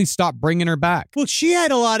finally stopped bringing her back. Well, she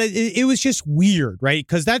had a lot of, it was just weird, right?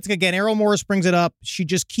 Because that's, again, Errol Morris brings it up. She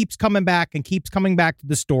just keeps coming back and keeps coming back to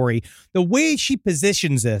the story. The way she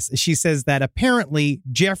positions this is she says that apparently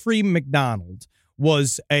Jeffrey MacDonald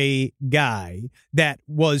was a guy that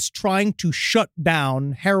was trying to shut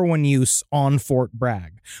down heroin use on Fort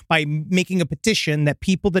Bragg by making a petition that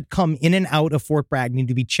people that come in and out of Fort Bragg need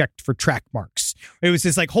to be checked for track marks. It was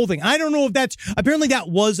just like holding. I don't know if apparently that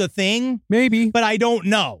was a thing. Maybe. But I don't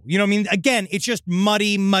know. You know what I mean? Again, it's just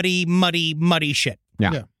muddy shit.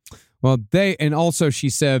 Yeah. Well, she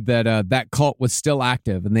said that that cult was still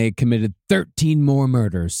active and they had committed 13 more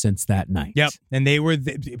murders since that night. Yep. And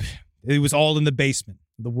it was all in the basement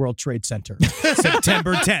of the World Trade Center,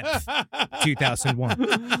 September 10th,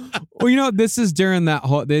 2001. Well, this is during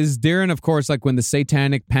of course, like when the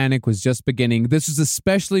satanic panic was just beginning. This was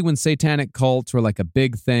especially when satanic cults were like a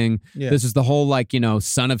big thing. Yeah. This is the whole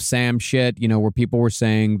Son of Sam shit, where people were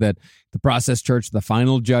saying that the Process Church, the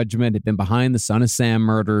final judgment, had been behind the Son of Sam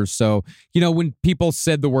murders. So, when people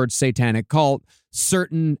said the word satanic cult,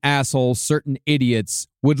 certain assholes, certain idiots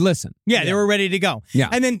would listen. Yeah, they were ready to go. Yeah.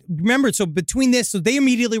 And then remember, so between this, so they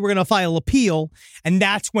immediately were going to file appeal, and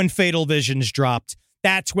that's when Fatal Visions dropped.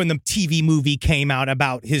 That's when the TV movie came out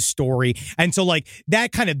about his story. And so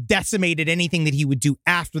that kind of decimated anything that he would do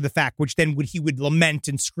after the fact, which then he would lament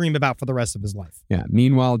and scream about for the rest of his life. Yeah.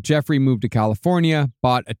 Meanwhile, Jeffrey moved to California,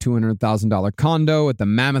 bought a $200,000 condo at the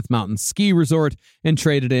Mammoth Mountain Ski Resort, and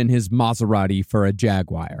traded in his Maserati for a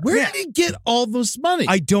Jaguar. Where did he get all this money?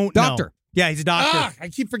 I don't know. Doctor. Yeah, he's a doctor. I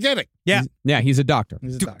keep forgetting. Yeah. He's a doctor.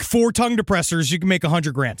 4 tongue depressors, you can make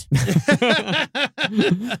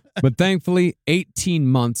 $100,000. But thankfully, 18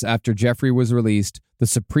 months after Jeffrey was released, the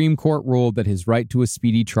Supreme Court ruled that his right to a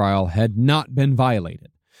speedy trial had not been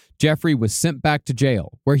violated. Jeffrey was sent back to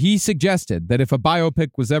jail, where he suggested that if a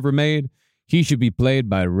biopic was ever made, he should be played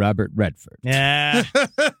by Robert Redford. Yeah.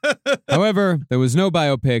 However, there was no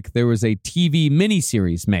biopic. There was a TV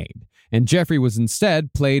miniseries made. And Jeffrey was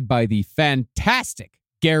instead played by the fantastic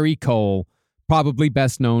Gary Cole, probably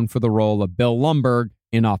best known for the role of Bill Lumbergh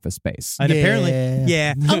in Office Space. And apparently,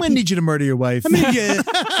 I'm going to need you to murder your wife.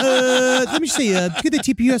 Let me see, get the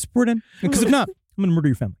TPS report in. Because if not, I'm going to murder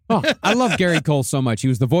your family. Oh, I love Gary Cole so much. He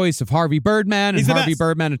was the voice of Harvey Birdman and Harvey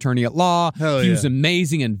Birdman, Attorney at Law. Hell he was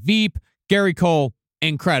amazing in Veep. Gary Cole,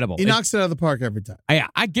 incredible. He knocks it out of the park every time.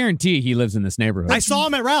 I guarantee he lives in this neighborhood. I saw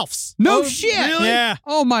him at Ralph's. No shit. Really? Yeah.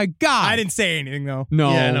 Oh my God. I didn't say anything though.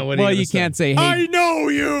 No. Yeah, no, what are you well, gonna you say? can't say, hey. I know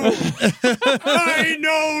you. I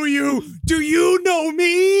know you. Do you know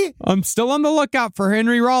me? I'm still on the lookout for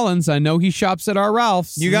Henry Rollins. I know he shops at our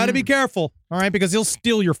Ralph's. You got to be careful, all right? Because he'll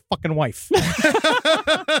steal your fucking wife. Do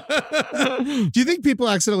you think people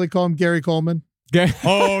accidentally call him Gary Coleman?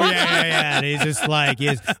 Oh, yeah. And he's just like,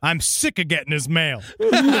 I'm sick of getting his mail.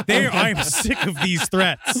 I'm sick of these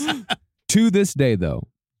threats. To this day, though,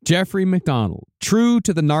 Jeffrey MacDonald, true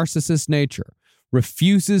to the narcissist nature,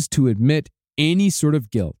 refuses to admit any sort of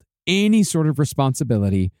guilt, any sort of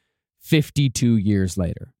responsibility 52 years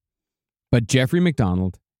later. But Jeffrey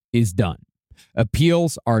MacDonald is done.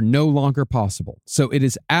 Appeals are no longer possible, so it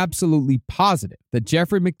is absolutely positive that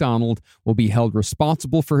Jeffrey MacDonald will be held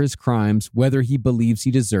responsible for his crimes whether he believes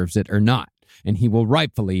he deserves it or not, and he will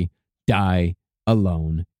rightfully die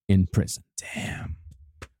alone in prison. Damn.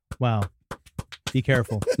 Wow. Be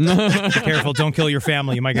careful. Be careful. Don't kill your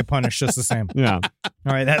family. You might get punished just the same. Yeah. All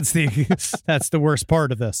right. That's the worst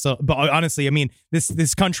part of this. So, but honestly, I mean,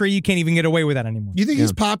 this country, you can't even get away with that anymore. You think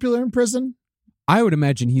he's popular in prison? I would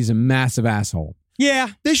imagine he's a massive asshole. Yeah.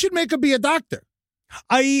 They should make him be a doctor.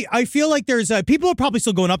 I feel like there's people are probably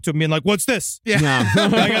still going up to him being like, what's this? Yeah.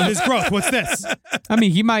 I got this growth. What's this? I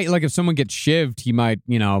mean, he might, like, if someone gets shivved, he might,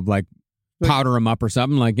 like, powder him up or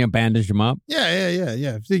something, like, bandage him up.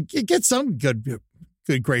 Yeah. Get some good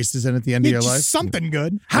graces in at the end of your life. Something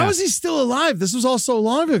good. How is he still alive? This was all so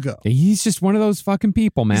long ago. He's just one of those fucking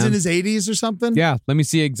people, man. He's in his 80s or something? Yeah. Let me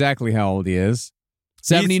see exactly how old he is.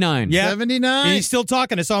 79. Yeah. 79? He's still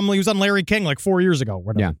talking. I saw him. He was on Larry King like 4 years ago.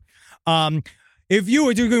 Whatever. Yeah. If you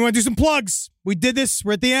want to do some plugs, we did this.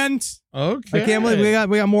 We're at the end. Okay. I can't believe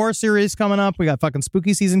we got more series coming up. We got fucking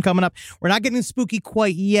spooky season coming up. We're not getting spooky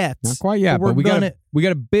quite yet. Not quite yet, but we got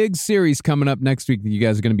a big series coming up next week that you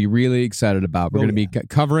guys are going to be really excited about. We're going to be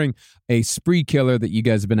covering a spree killer that you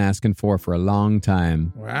guys have been asking for a long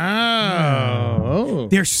time. Wow.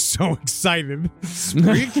 They're so excited.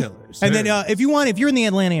 Spree killers. And then if you're in the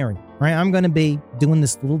Atlanta area, right, I'm going to be doing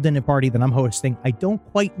this little dinner party that I'm hosting. I don't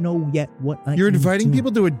quite know yet what You're inviting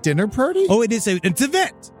people to a dinner party? Oh, it's an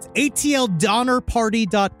event. It's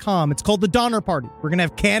ATLDonnerParty.com. It's called the Donner Party. We're going to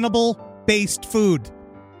have cannibal-based food.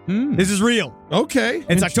 This is real. Okay.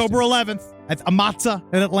 It's October 11th at Amatza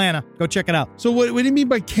in Atlanta. Go check it out. So what do you mean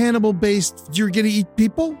by cannibal-based? You're going to eat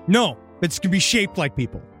people? No, it's going to be shaped like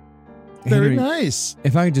people. Very Henry, nice.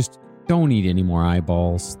 If I just don't eat any more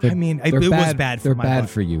eyeballs. I mean, it was bad for They're my bad butt.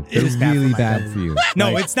 for you. It was They're really bad bad for you.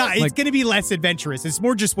 No, Like- it's not. It's like- going to be less adventurous. It's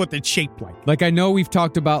more just what it's shaped like. Like, I know we've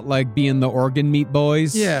talked about, like, being the organ meat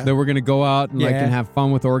boys. Yeah. That we're going to go out and, like, Yeah. and have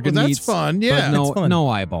fun with organ Well, that's meats. fun, yeah. But It's fun. no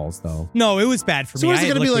eyeballs, though. No, it was bad for So me. is it I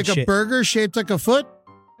had going to be liquid like a shit. burger shaped like a foot?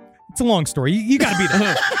 It's a long story. You got to be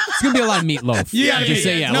there. It's going to be a lot of meatloaf. Yeah, Just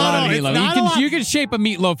say, yeah. a No, lot of it's meatloaf. not a lot. You can shape a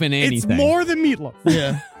meatloaf in anything. It's more than meatloaf.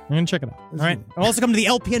 Yeah. You're going to check it out. All right. I'll also come to the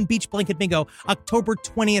LPN Beach Blanket Bingo, October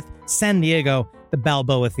 20th, San Diego, the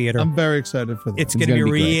Balboa Theater. I'm very excited for that. It's It's going to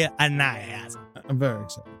gonna be be real nice. I'm very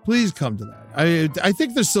excited. Please come to that. I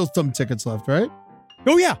think there's still some tickets left, right?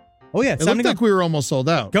 Oh, yeah. Oh, yeah. It It's time looked to like go. we were almost sold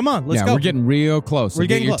out. Come on. Let's go. We're getting real close. So We're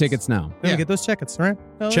get getting your close. tickets now. Yeah. Yeah. Get those tickets. All right.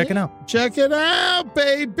 Hell Check yeah. it out. Check it out,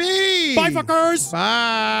 baby. Bye, fuckers.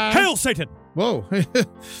 Bye. Hail Satan. Whoa.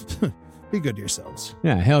 Be good to yourselves.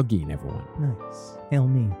 Yeah, hell geen, everyone. Nice. Hail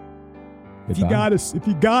me. Goodbye. If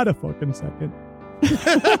you got a fucking second.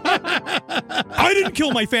 I didn't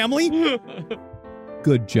kill my family.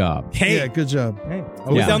 Good job. Hey. Yeah, good job. Hey.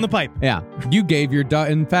 Always Yeah. down the pipe. Yeah. You gave your dog,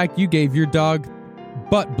 in fact, you gave your dog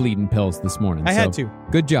butt bleeding pills this morning. I had so to.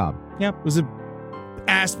 Good job. Was it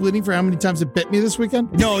ass bleeding for how many times it bit me this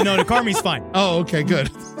weekend? No, the Carmi's fine. Oh, okay, good.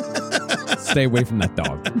 Stay away from that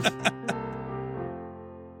dog.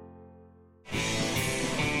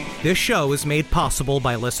 This show is made possible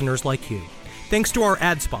by listeners like you. Thanks to our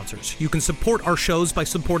ad sponsors, you can support our shows by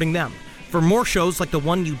supporting them. For more shows like the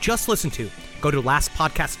one you just listened to, go to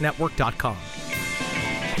lastpodcastnetwork.com.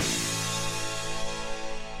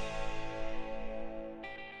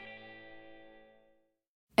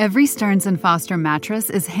 Every Stearns & Foster mattress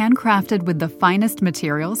is handcrafted with the finest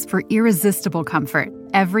materials for irresistible comfort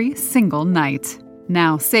every single night.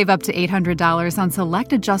 Now, save up to $800 on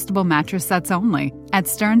select adjustable mattress sets only at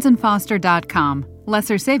stearnsandfoster.com.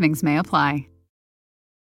 Lesser savings may apply.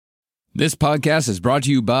 This podcast is brought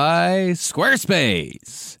to you by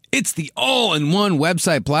Squarespace. It's the all-in-one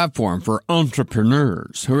website platform for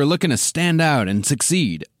entrepreneurs who are looking to stand out and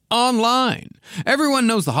succeed online. Everyone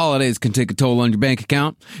knows the holidays can take a toll on your bank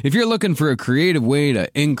account. If you're looking for a creative way to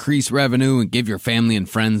increase revenue and give your family and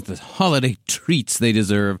friends the holiday treats they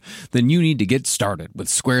deserve, then you need to get started with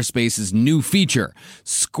Squarespace's new feature,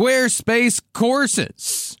 Squarespace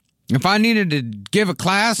Courses. If I needed to give a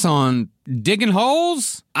class on digging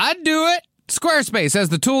holes, I'd do it. Squarespace has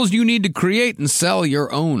the tools you need to create and sell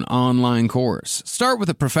your own online course. Start with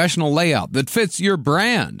a professional layout that fits your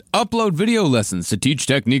brand. Upload video lessons to teach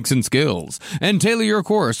techniques and skills. And tailor your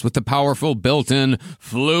course with the powerful built-in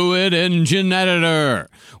Fluid Engine Editor.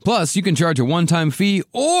 Plus, you can charge a one-time fee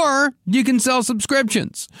or you can sell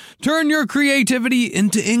subscriptions. Turn your creativity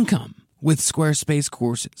into income with Squarespace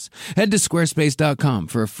Courses. Head to squarespace.com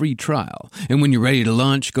for a free trial. And when you're ready to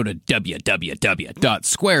launch, go to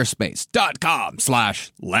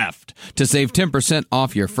www.squarespace.com/left to save 10%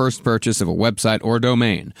 off your first purchase of a website or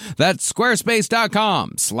domain. That's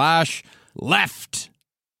squarespace.com/left.